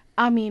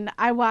I mean,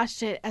 I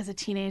watched it as a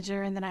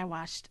teenager, and then I've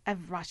watched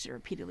it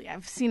repeatedly.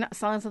 I've seen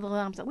Silence of the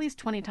Lambs at least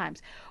 20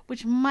 times,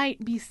 which might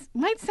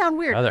sound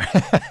weird,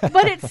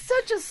 but it's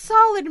such a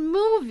solid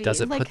movie.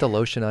 Does it put the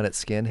lotion on its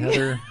skin,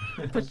 Heather?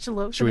 Put the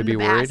lotion Should we in be the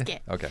worried?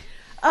 basket. Okay.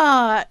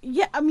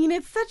 Yeah, I mean,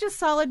 it's such a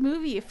solid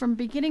movie from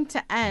beginning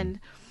to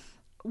end,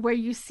 where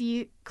you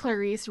see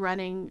Clarice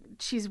running.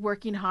 She's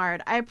working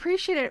hard. I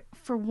appreciate it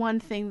for one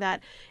thing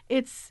that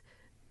it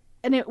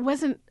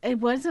wasn't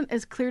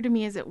as clear to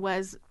me as it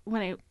was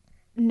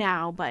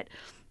now, but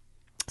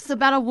it's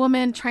about a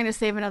woman trying to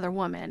save another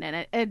woman,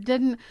 and it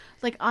didn't,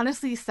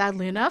 honestly,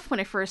 sadly enough, when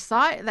I first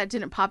saw it, that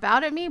didn't pop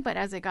out at me. But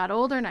as I got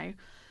older and I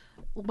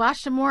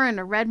watched it more and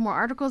I read more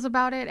articles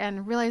about it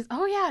and realized,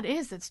 oh yeah,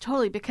 it's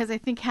totally, because I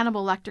think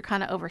Hannibal Lecter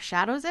kind of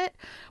overshadows it,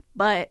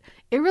 but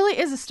it really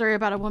is a story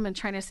about a woman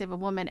trying to save a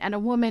woman, and a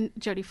woman,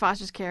 Jodie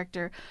Foster's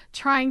character,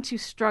 trying to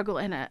struggle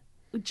in a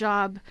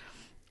job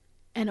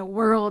in a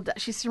world that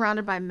she's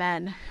surrounded by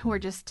men who are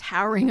just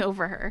towering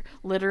over her,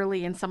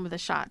 literally, in some of the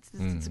shots.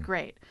 It's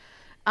great.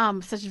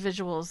 Such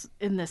visuals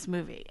in this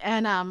movie.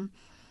 And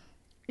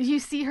you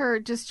see her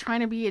just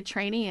trying to be a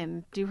trainee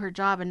and do her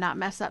job and not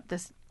mess up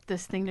this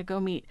this thing to go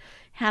meet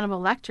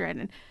Hannibal Lecter.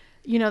 And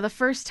the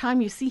first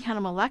time you see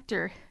Hannibal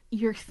Lecter,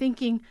 you're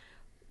thinking,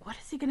 what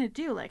is he going to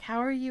do? Like,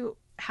 how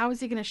is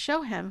he going to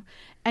show him?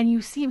 And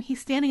you see him, he's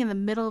standing in the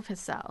middle of his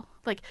cell.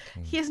 Like,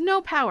 he has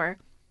no power,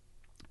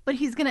 but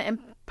he's going to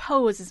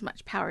impose as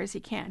much power as he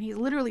can. He's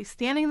literally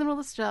standing in the middle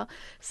of the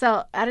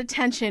cell at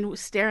attention,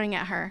 staring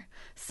at her,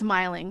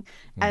 smiling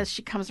as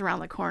she comes around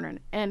the corner.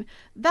 And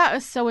that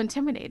was so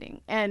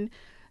intimidating. And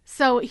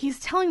so he's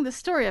telling the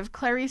story of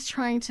Clarice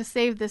trying to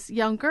save this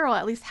young girl,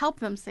 at least help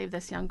them save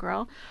this young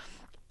girl.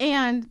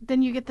 And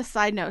then you get the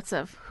side notes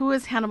of who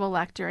is Hannibal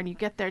Lecter, and you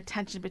get their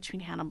tension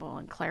between Hannibal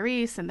and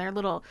Clarice and their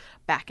little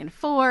back and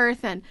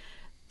forth and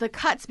the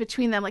cuts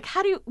between them. Like,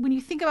 when you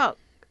think about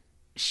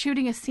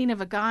shooting a scene of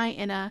a guy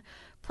in a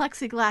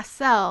plexiglass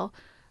cell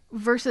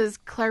versus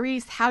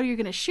Clarice, how are you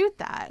going to shoot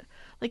that?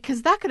 Like,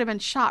 because that could have been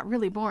shot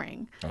really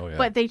boring. Oh, yeah.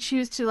 But they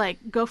choose to,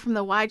 like, go from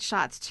the wide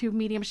shots to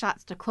medium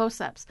shots to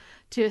close-ups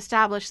to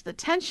establish the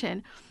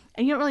tension.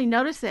 And you don't really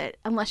notice it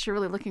unless you're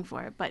really looking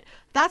for it. But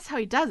that's how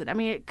he does it. I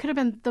mean, it could have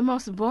been the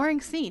most boring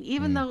scene.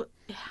 Even though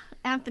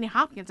Anthony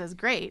Hopkins is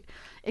great,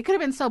 it could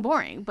have been so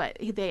boring. But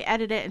they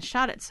edited it and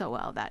shot it so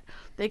well that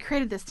they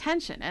created this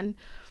tension. And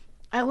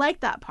I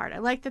like that part. I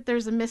like that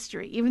there's a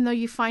mystery. Even though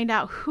you find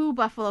out who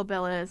Buffalo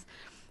Bill is,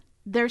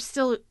 they're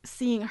still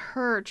seeing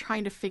her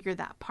trying to figure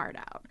that part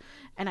out.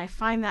 And I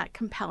find that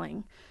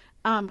compelling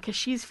because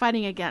she's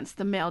fighting against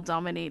the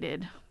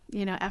male-dominated,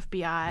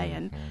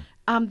 FBI.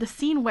 And the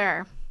scene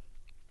where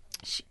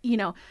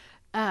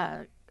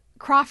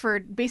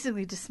Crawford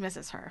basically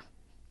dismisses her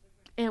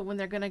when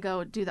they're going to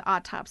go do the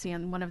autopsy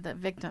on one of the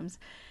victims.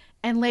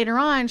 And later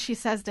on, she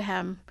says to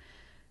him,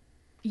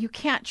 you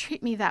can't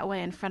treat me that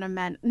way in front of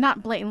men.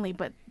 Not blatantly,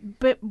 but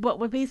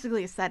what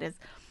basically is said is,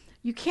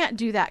 you can't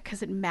do that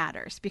because it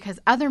matters, because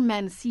other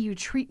men see you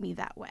treat me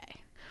that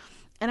way.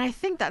 And I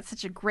think that's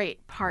such a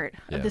great part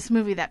of this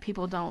movie that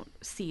people don't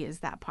see is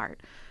that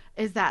part.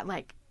 Is that,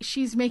 like,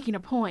 she's making a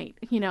point,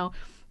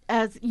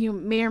 as you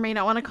may or may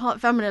not want to call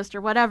it feminist or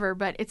whatever,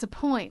 but it's a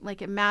point.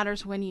 Like, it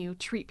matters when you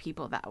treat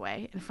people that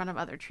way in front of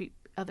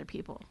other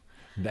people.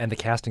 And the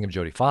casting of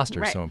Jodie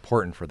Foster is so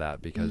important for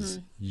that, because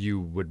you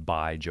would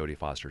buy Jodie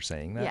Foster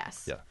saying that.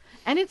 Yes. Yeah.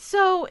 And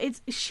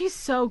she's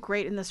so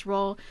great in this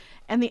role.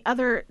 And the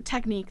other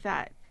technique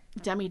that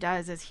Demme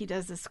does is he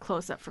does this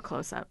close-up for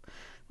close-up.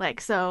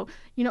 Like, so,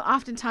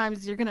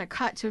 oftentimes you're going to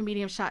cut to a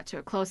medium shot to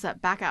a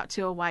close-up, back out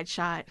to a wide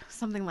shot,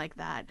 something like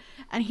that.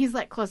 And he's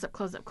like close-up,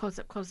 close-up,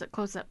 close-up, close-up,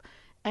 close-up.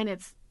 And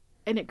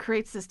it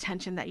creates this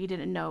tension that you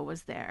didn't know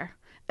was there.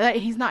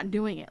 He's not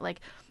doing it. Like,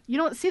 you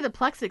don't see the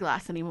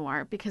plexiglass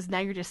anymore because now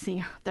you're just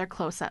seeing their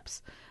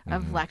close-ups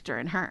of Lecter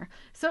and her.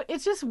 So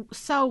it's just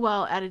so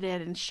well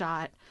edited and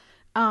shot.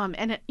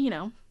 And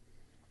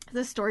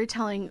the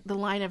storytelling, the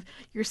line of,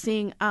 you're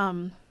seeing,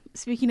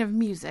 speaking of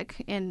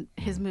music in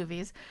his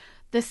movies,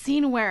 the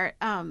scene where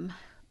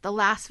the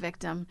last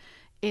victim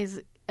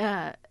is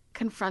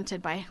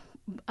confronted by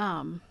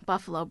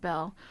Buffalo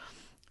Bill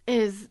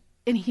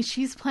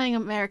she's playing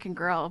American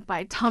Girl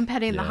by Tom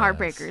Petty and the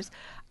Heartbreakers.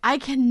 I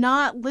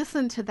cannot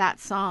listen to that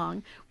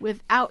song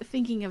without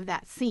thinking of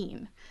that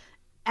scene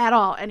at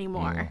all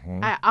anymore.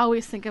 I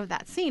always think of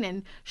that scene,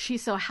 and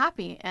she's so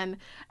happy. And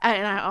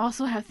I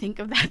also think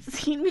of that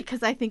scene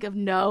because I think of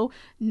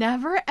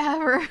never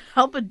ever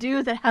help a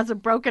dude that has a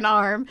broken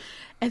arm,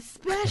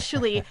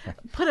 especially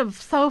put a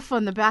sofa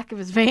in the back of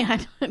his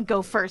van and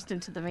go first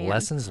into the van.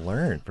 Lessons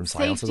learned from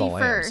Silence of the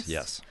Lambs.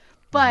 Yes.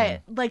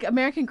 But like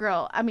American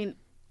Girl, I mean,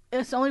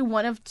 it's only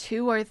one of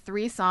 2 or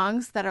 3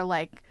 songs that are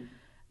like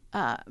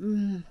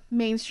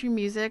mainstream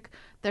music.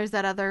 There's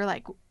that other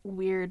like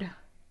weird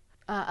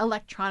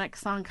electronic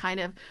song kind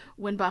of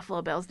when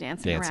Buffalo Bill's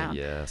dancing around.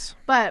 Yes.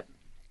 But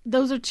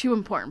those are 2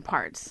 important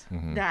parts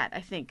that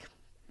I think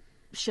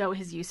show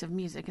his use of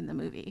music in the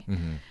movie.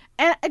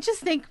 And I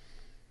just think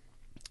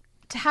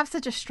to have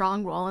such a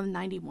strong role in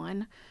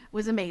 91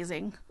 was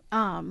amazing.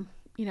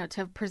 To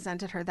have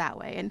presented her that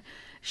way. And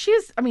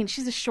she's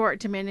a short,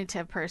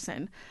 diminutive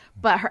person,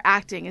 but her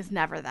acting is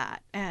never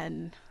that.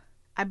 And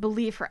I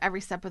believe her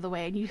every step of the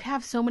way. And you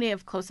have so many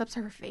of close-ups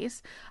of her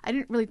face.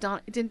 It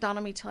didn't dawn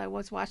on me till I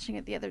was watching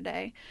it the other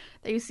day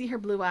that you see her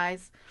blue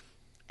eyes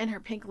and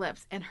her pink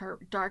lips and her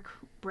dark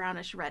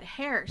brownish red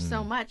hair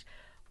so much.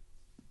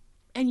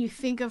 And you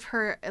think of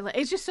her,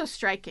 it's just so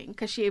striking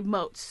because she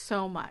emotes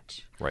so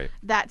much. Right.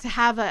 That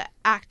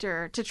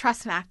to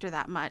trust an actor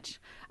that much,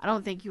 I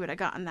don't think you would have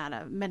gotten that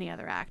of many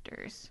other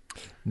actors.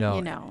 No.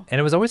 And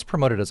it was always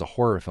promoted as a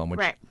horror film, which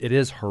it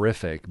is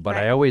horrific, but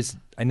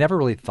I never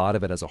really thought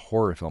of it as a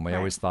horror film. I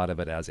always thought of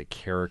it as a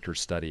character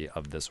study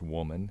of this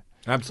woman.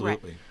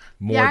 Absolutely.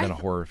 More than a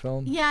horror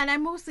film. Yeah, and I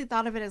mostly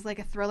thought of it as like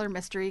a thriller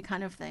mystery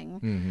kind of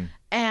thing.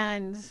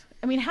 And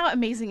I mean, how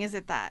amazing is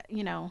it that,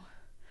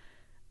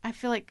 I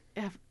feel like,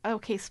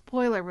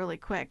 spoiler really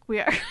quick.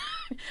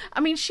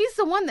 She's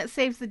the one that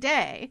saves the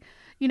day,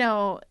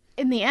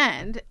 in the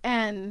end.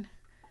 And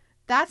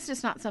that's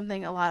just not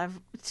something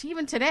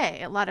even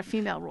today, a lot of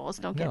female roles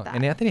don't get that.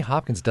 And Anthony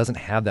Hopkins doesn't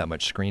have that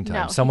much screen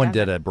time. No, Someone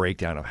did a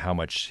breakdown of how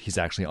much he's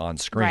actually on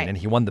screen, right. and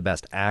he won the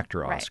Best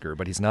Actor Oscar,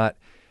 but he's not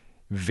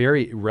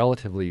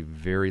relatively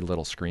very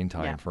little screen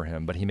time for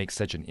him, but he makes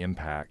such an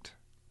impact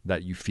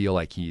that you feel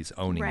like he's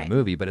owning the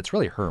movie, but it's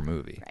really her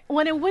movie.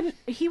 Right. When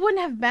he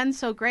wouldn't have been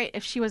so great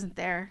if she wasn't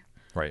there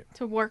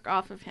to work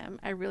off of him.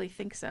 I really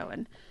think so.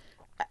 And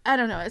I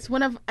don't know. It's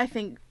one of, I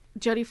think,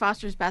 Jodie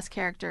Foster's best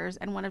characters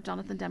and one of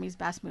Jonathan Demme's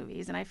best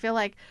movies. And I feel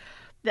like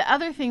the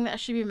other thing that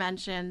should be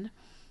mentioned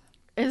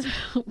is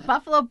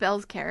Buffalo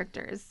Bill's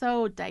character is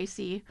so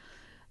dicey.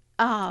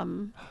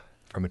 From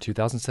a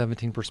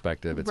 2017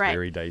 perspective, it's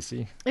very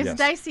dicey. It's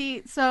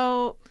dicey.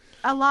 So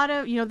a lot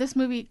of, this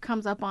movie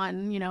comes up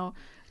on,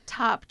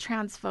 top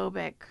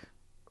transphobic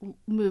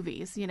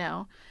movies,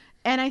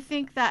 And I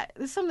think that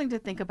there's something to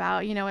think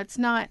about. It's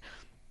not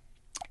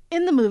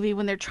in the movie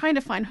when they're trying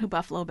to find who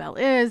Buffalo Bill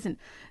is, and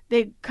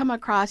they come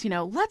across,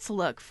 let's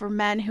look for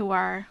men who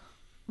are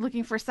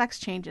looking for sex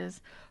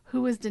changes,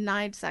 who is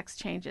denied sex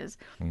changes,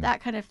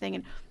 that kind of thing.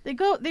 And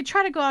they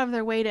try to go out of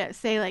their way to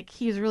say, like,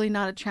 he's really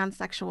not a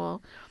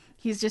transsexual.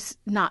 He's just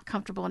not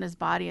comfortable in his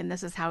body, and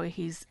this is how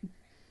he's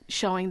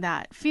showing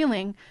that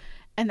feeling,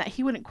 and that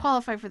he wouldn't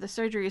qualify for the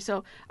surgery.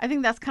 So I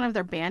think that's kind of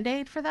their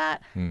Band-Aid for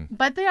that.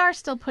 But they are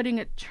still putting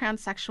a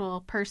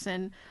transsexual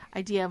person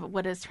idea of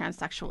what is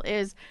transsexual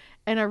is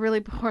in a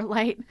really poor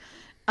light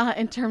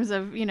in terms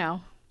of,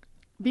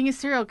 being a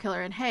serial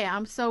killer. And, hey,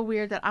 I'm so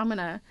weird that I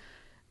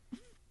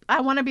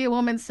want to be a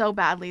woman so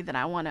badly that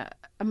I'm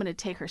going to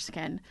take her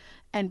skin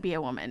and be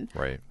a woman.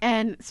 Right.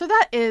 And so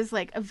that is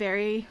like a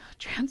very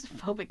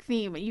transphobic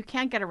theme. You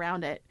can't get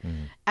around it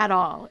at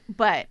all.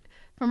 But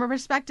from a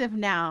perspective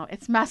now,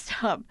 it's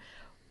messed up.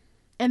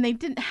 And they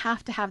didn't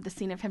have to have the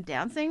scene of him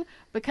dancing,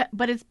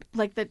 but it's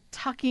like the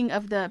tucking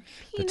of the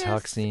penis, the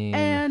tuck scene,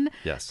 and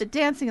the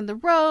dancing in the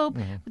robe,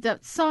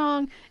 that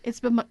song. It's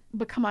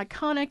become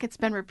iconic. It's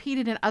been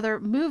repeated in other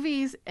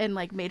movies and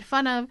like made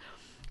fun of.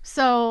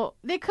 So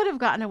they could have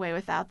gotten away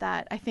without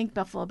that. I think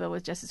Buffalo Bill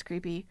was just as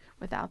creepy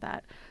without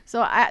that.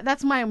 So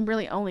that's my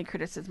really only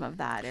criticism of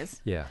that is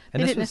they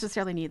didn't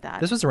necessarily need that.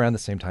 This was around the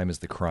same time as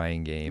The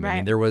Crying Game. Right. I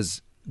mean, there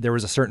was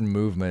a certain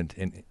movement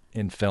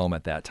in film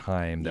at that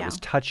time that was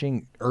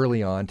touching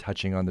on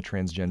the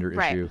transgender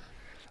issue,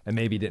 and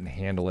maybe didn't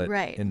handle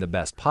it in the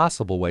best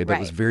possible way, but it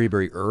was very,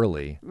 very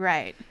early.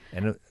 Right.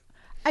 And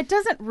it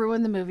doesn't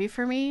ruin the movie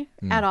for me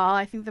at all.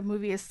 I think the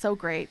movie is so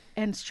great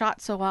and shot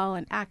so well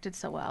and acted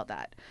so well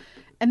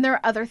and there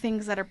are other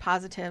things that are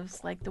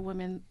positives, like the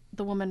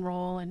woman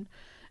role and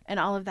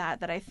all of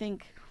that I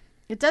think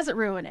it doesn't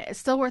ruin it. It's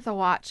still worth a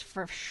watch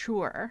for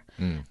sure.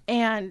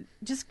 And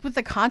just with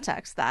the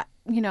context that,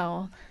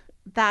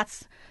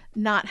 that's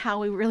not how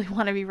we really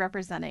want to be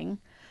representing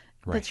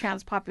the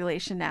trans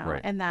population now.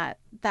 And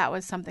that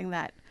was something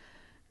that,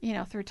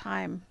 through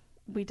time,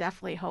 we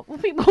definitely hope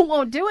people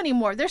won't do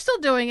anymore. They're still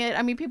doing it.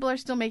 I mean, people are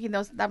still making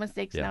that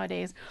mistakes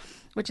nowadays,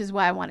 which is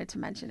why I wanted to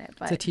mention it.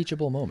 But it's a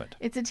teachable moment.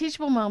 It's a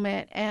teachable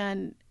moment,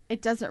 and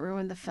it doesn't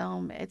ruin the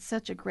film. It's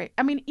such a great...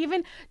 I mean,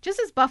 even just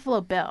as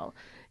Buffalo Bill,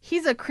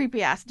 he's a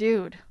creepy-ass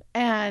dude,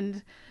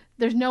 and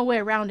there's no way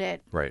around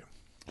it. Right.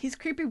 He's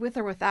creepy with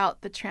or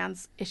without the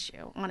trans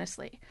issue,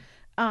 honestly.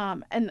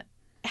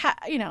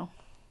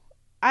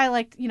 I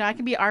like, I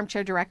can be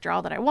armchair director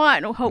all that I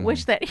want and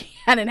wish that he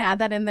hadn't had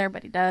that in there,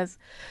 but he does.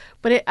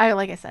 But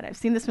like I said, I've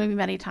seen this movie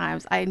many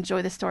times. I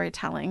enjoy the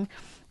storytelling,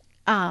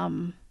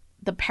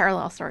 the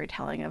parallel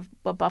storytelling of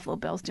what Buffalo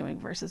Bill's doing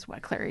versus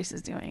what Clarice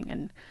is doing.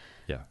 And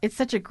it's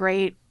such a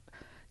great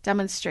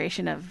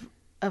demonstration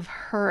of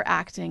her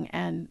acting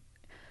and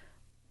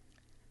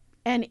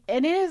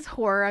it is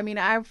horror. I mean,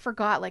 I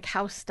forgot like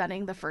how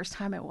stunning the first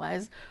time it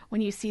was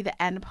when you see the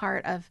end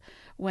part of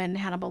when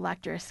Hannibal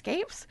Lecter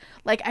escapes.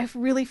 Like, I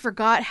really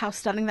forgot how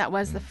stunning that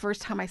was the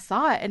first time I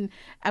saw it. And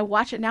I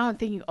watch it now and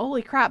thinking,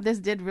 holy crap, this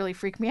did really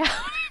freak me out.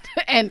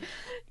 And,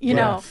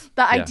 the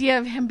idea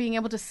of him being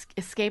able to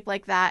escape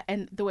like that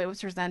and the way it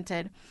was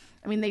presented.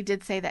 I mean, they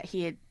did say that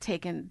he had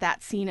taken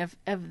that scene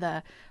of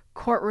the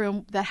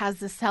courtroom that has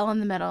the cell in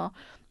the middle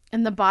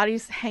and the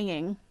bodies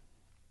hanging.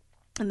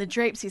 And the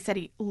drapes, he said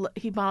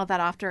he modeled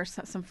that after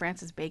some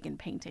Francis Bacon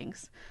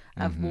paintings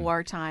of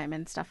wartime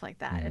and stuff like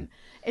that. And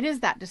it is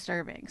that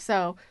disturbing.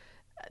 So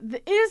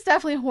it is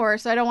definitely horror.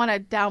 So I don't want to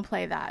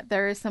downplay that.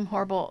 There is some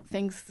horrible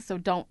things. So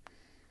don't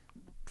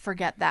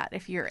forget that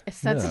if you're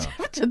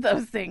sensitive to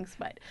those things.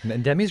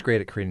 And Demme's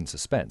great at creating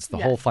suspense. The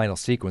whole final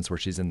sequence where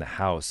she's in the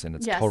house and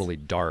it's totally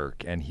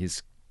dark and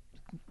he's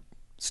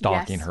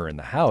stalking her in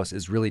the house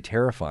is really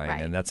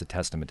terrifying. And that's a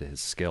testament to his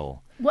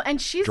skill. Well,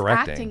 and she's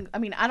directing. Acting. I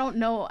mean, I don't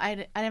know.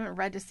 I haven't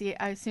read to see it.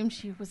 I assume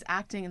she was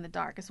acting in the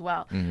dark as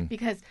well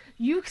because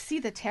you see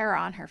the terror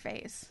on her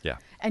face. Yeah.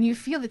 And you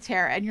feel the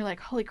terror and you're like,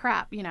 holy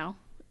crap,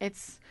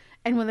 it's,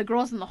 and when the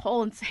girl's in the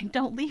hole and saying,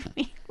 don't leave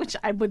me, which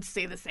I would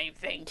say the same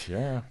thing.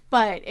 Yeah.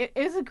 But it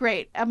is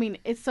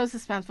it's so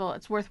suspenseful.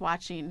 It's worth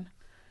watching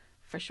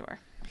for sure.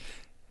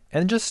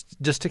 And just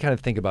to kind of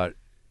think about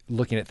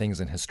looking at things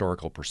in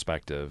historical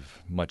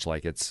perspective, much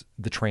like it's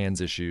the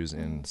trans issues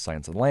in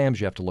Silence of the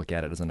Lambs. You have to look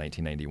at it as a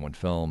 1991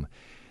 film.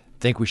 I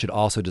think we should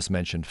also just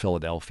mention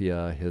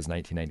Philadelphia, his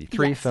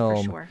 1993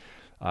 film. For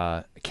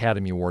sure.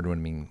 Academy Award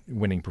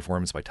winning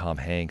performance by Tom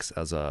Hanks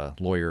as a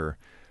lawyer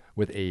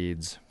with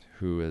AIDS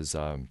who is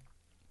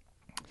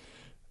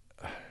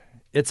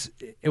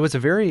it was a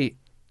very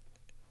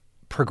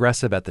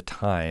progressive at the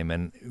time,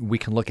 and we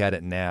can look at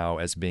it now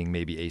as being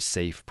maybe a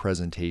safe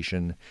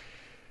presentation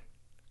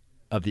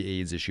of the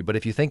AIDS issue. But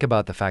if you think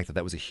about the fact that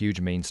that was a huge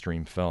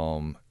mainstream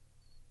film,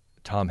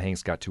 Tom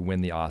Hanks got to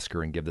win the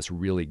Oscar and give this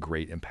really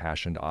great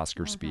impassioned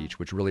Oscar speech,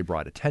 which really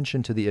brought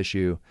attention to the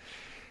issue.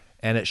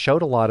 And it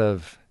showed a lot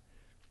of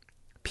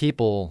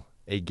people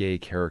a gay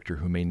character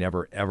who may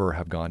never, ever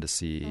have gone to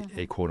see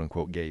a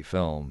quote-unquote gay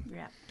film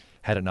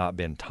had it not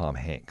been Tom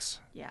Hanks,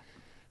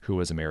 who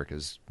was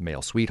America's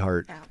male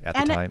sweetheart at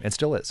the time and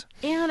still is.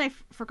 And I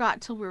forgot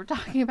till we were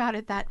talking about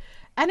it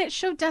and it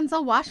showed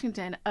Denzel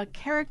Washington, a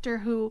character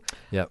who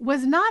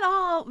was not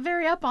all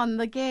very up on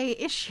the gay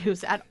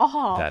issues at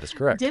all. That is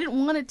correct. Didn't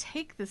want to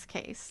take this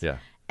case. Yeah.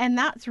 And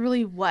that's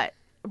really what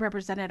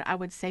represented, I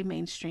would say,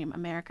 mainstream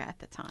America at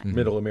the time.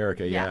 Middle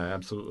America,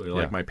 absolutely.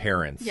 Like my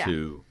parents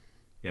who,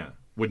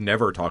 would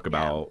never talk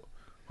about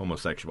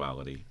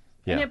homosexuality.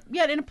 Yeah.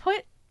 And it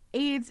put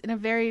AIDS in a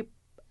very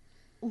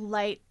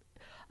light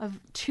of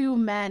two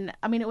men.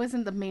 I mean, it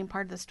wasn't the main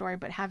part of the story,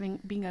 but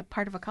being a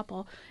part of a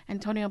couple,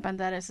 Antonio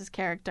Banderas'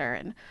 character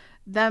and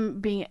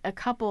them being a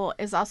couple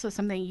is also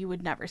something you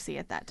would never see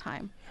at that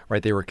time.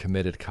 Right, they were a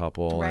committed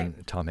couple,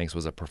 and Tom Hanks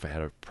was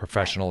had a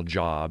professional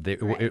job.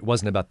 It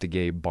wasn't about the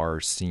gay bar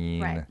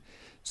scene,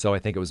 so I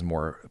think it was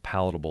more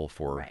palatable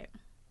for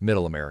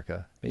Middle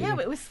America. Maybe. Yeah,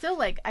 but it was still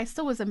like I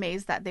still was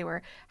amazed that they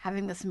were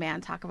having this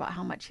man talk about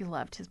how much he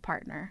loved his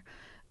partner.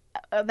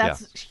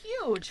 That's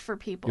huge for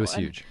people. It was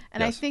huge.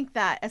 And I think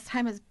that as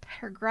time has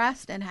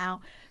progressed and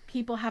how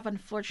people have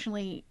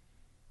unfortunately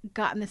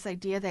gotten this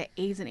idea that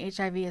AIDS and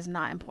HIV is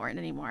not important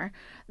anymore,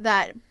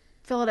 that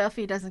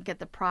Philadelphia doesn't get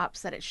the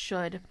props that it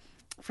should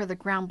for the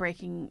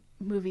groundbreaking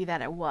movie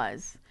that it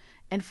was.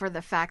 And for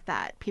the fact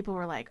that people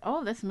were like,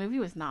 oh, this movie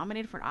was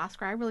nominated for an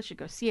Oscar, I really should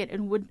go see it.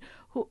 And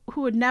who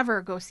would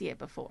never go see it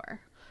before,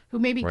 who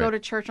maybe go to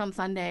church on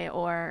Sunday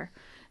or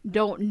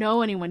don't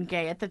know anyone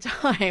gay at the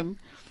time.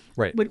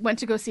 Went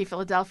to go see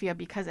Philadelphia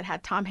because it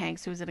had Tom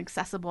Hanks, who's an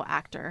accessible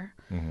actor,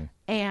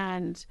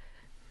 and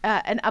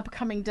an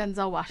upcoming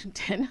Denzel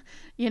Washington.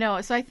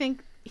 So I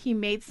think he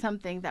made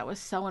something that was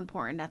so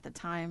important at the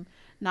time,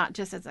 not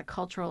just as a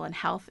cultural and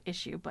health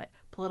issue, but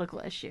political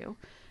issue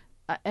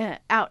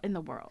out in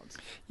the world.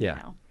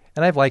 Yeah.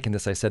 And I've likened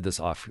this, I said this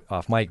off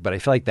mic, but I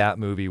feel like that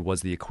movie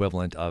was the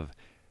equivalent of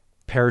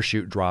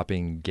parachute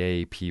dropping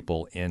gay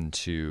people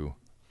into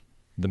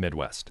the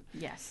Midwest.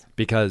 Yes.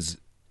 Because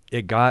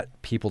it got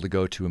people to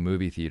go to a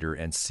movie theater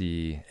and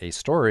see a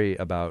story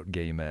about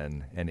gay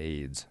men and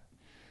AIDS.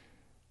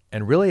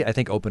 And really, I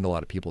think, opened a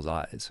lot of people's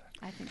eyes.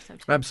 I think so,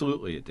 too.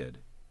 Absolutely it did.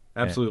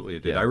 Absolutely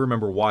it did. I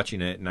remember watching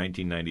it in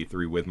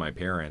 1993 with my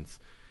parents,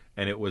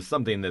 and it was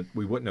something that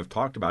we wouldn't have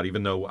talked about,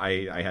 even though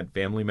I had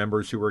family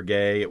members who were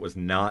gay. It was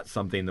not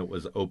something that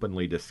was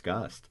openly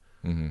discussed.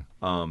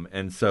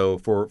 And so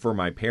for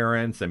my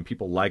parents and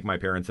people like my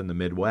parents in the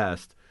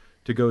Midwest,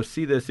 to go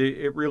see this,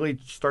 it really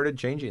started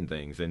changing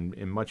things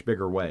in much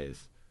bigger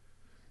ways.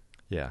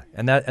 Yeah,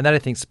 and that I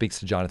think speaks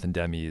to Jonathan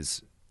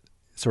Demme's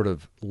sort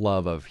of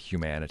love of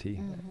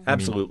humanity.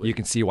 Absolutely. You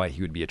can see why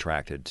he would be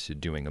attracted to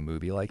doing a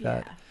movie like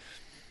that.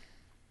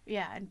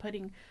 Yeah, and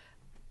putting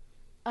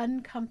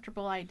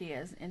uncomfortable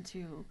ideas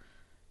into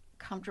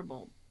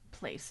comfortable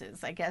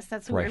places. I guess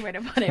that's a weird way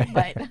to put it,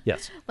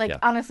 but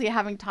honestly,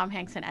 having Tom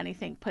Hanks in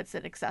anything puts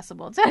it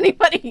accessible to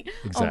anybody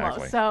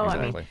almost. So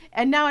I mean,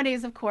 and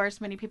nowadays, of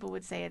course, many people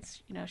would say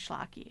it's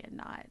schlocky and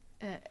not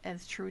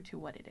as true to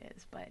what it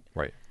is. But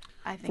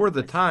I think for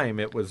the time,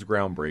 it was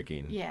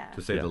groundbreaking.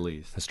 To say the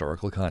least.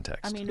 Historical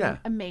context. I mean,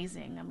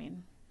 amazing. I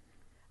mean,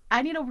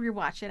 I need to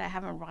rewatch it. I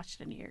haven't watched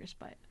it in years,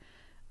 but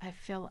I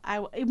feel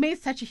it made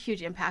such a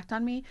huge impact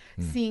on me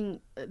seeing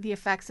the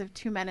effects of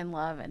two men in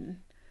love, and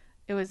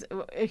it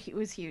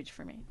was huge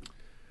for me.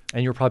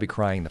 And you were probably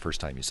crying the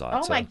first time you saw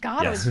it. Oh my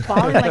God, I was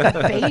bawling like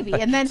a baby.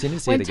 And then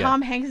when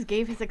Tom Hanks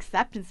gave his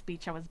acceptance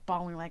speech, I was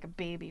bawling like a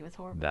baby. It was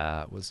horrible.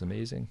 That was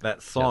amazing.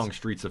 That song,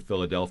 Streets of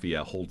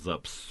Philadelphia, holds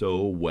up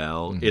so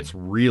well. It's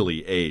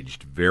really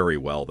aged very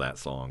well, that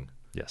song.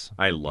 Yes.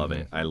 I love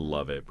it. I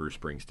love it. Bruce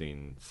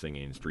Springsteen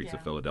singing Streets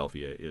of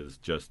Philadelphia is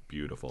just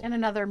beautiful. And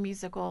another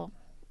musical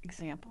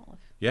example.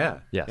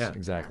 Yes,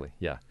 exactly.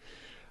 Yeah.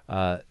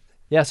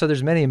 So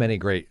there's many, many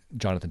great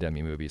Jonathan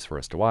Demme movies for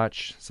us to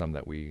watch, some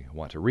that we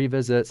want to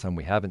revisit, some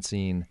we haven't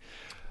seen.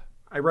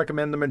 I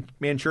recommend The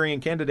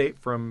Manchurian Candidate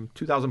from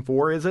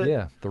 2004, is it?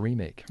 Yeah, the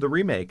remake.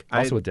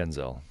 Also with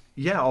Denzel.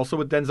 Yeah, also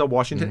with Denzel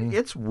Washington.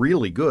 It's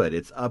really good.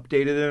 It's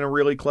updated in a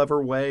really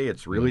clever way.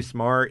 It's really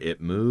smart.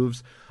 It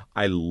moves.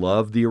 I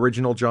love the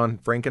original John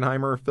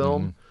Frankenheimer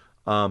film.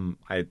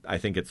 I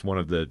think it's one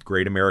of the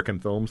great American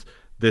films.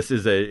 This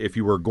is if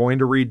you were going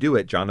to redo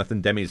it, Jonathan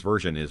Demme's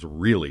version is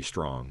really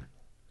strong.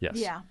 Yes.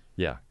 Yeah.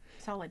 Yeah.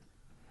 Solid.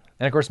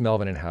 And of course,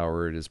 Melvin and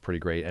Howard is pretty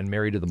great, and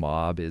Married to the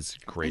Mob is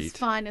great. It's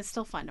fun. It's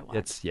still fun to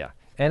watch.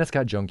 And it's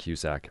got Joan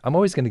Cusack. I'm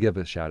always going to give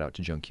a shout out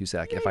to Joan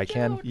Cusack if I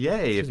can.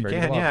 Yay, if you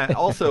can. Yeah.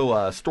 Also,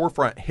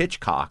 Storefront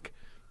Hitchcock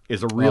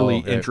is a really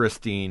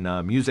interesting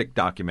music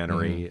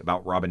documentary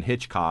about Robin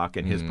Hitchcock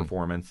and his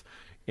performance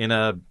in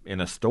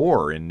a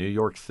store in New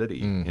York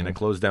City, in a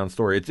closed down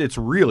store. It's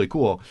really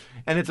cool,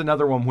 and it's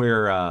another one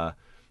where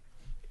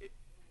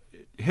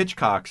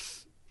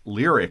Hitchcock's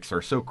lyrics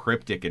are so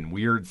cryptic and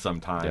weird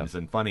sometimes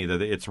and funny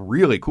that it's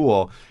really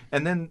cool.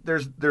 And then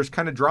there's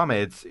kind of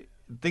drama.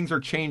 Things are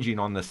changing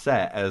on the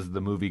set as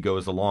the movie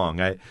goes along.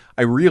 I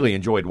really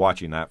enjoyed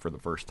watching that for the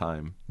first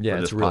time. Yeah,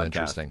 for this it's really podcast.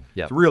 interesting.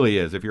 Yeah, it really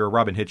is. If you're a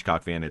Robin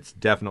Hitchcock fan, it's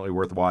definitely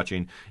worth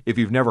watching. If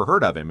you've never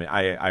heard of him,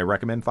 I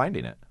recommend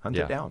finding it. Hunt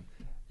it down.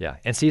 Yeah,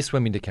 and see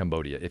Swimming to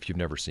Cambodia if you've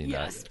never seen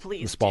that. Yes,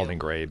 please. The Spalding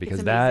Gray,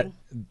 because that,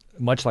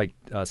 much like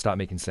Stop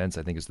Making Sense,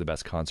 I think is the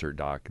best concert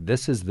doc.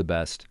 This is the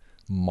best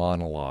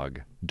monologue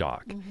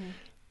doc.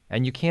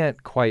 And you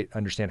can't quite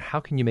understand how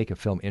can you make a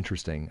film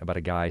interesting about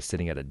a guy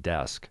sitting at a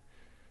desk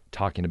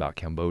talking about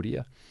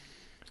Cambodia.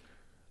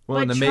 Well,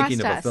 in the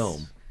making of a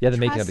film. Yeah, the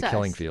making of The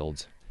Killing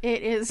Fields.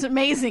 It is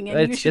amazing,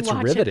 and you should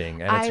watch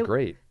riveting, and it's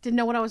great. Didn't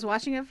know what I was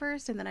watching at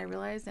first, and then I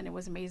realized, and it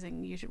was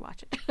amazing. You should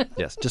watch it.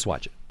 Yes, just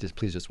watch it.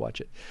 Please just watch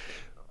it.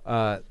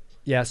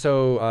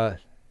 So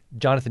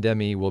Jonathan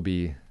Demme will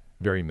be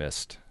very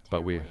missed,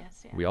 but we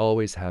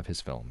always have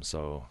his films,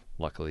 so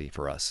luckily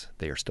for us,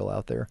 they are still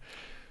out there.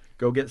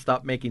 Go get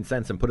Stop Making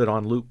Sense and put it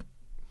on loop.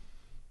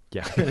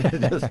 Yeah.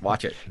 Just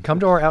watch it. Come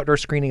to our outdoor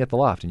screening at the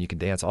Loft, and you can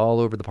dance all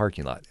over the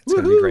parking lot. It's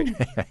going to be great.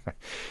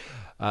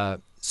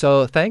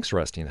 So thanks,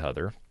 Rusty and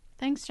Heather.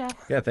 Thanks, Jeff.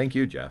 Yeah, thank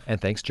you, Jeff. And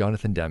thanks,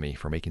 Jonathan Demme,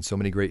 for making so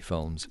many great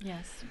films.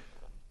 Yes.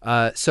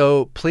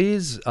 So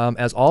please,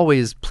 as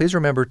always, please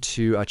remember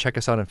to check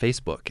us out on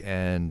Facebook,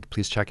 and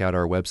please check out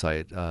our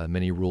website,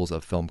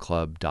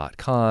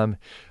 manyrulesofilmclub.com.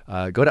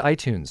 Go to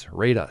iTunes,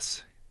 rate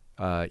us,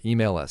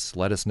 email us,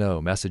 let us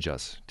know, message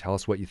us, tell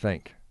us what you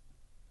think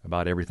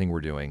about everything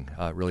we're doing.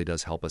 It really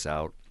does help us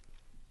out.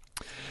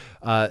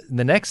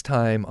 The next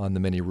time on the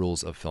Many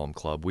Rules of Film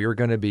Club, we are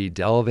going to be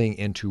delving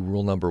into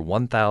rule number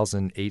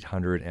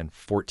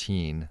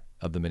 1814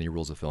 of the Many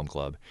Rules of Film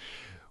Club,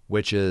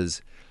 which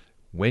is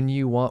when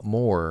you want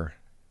more,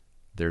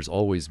 there's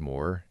always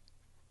more.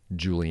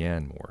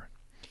 Julianne Moore.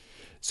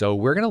 So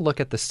we're going to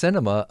look at the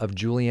cinema of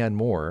Julianne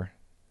Moore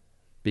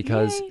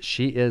because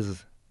she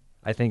is,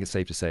 I think it's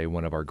safe to say,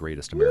 one of our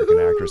greatest American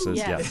actresses.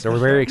 Yes. So we're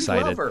very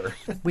excited.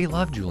 We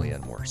love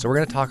Julianne Moore. So we're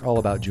going to talk all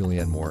about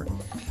Julianne Moore.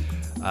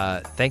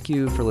 Thank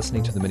you for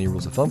listening to the Many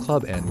Rules of Film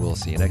Club, and we'll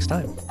see you next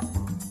time.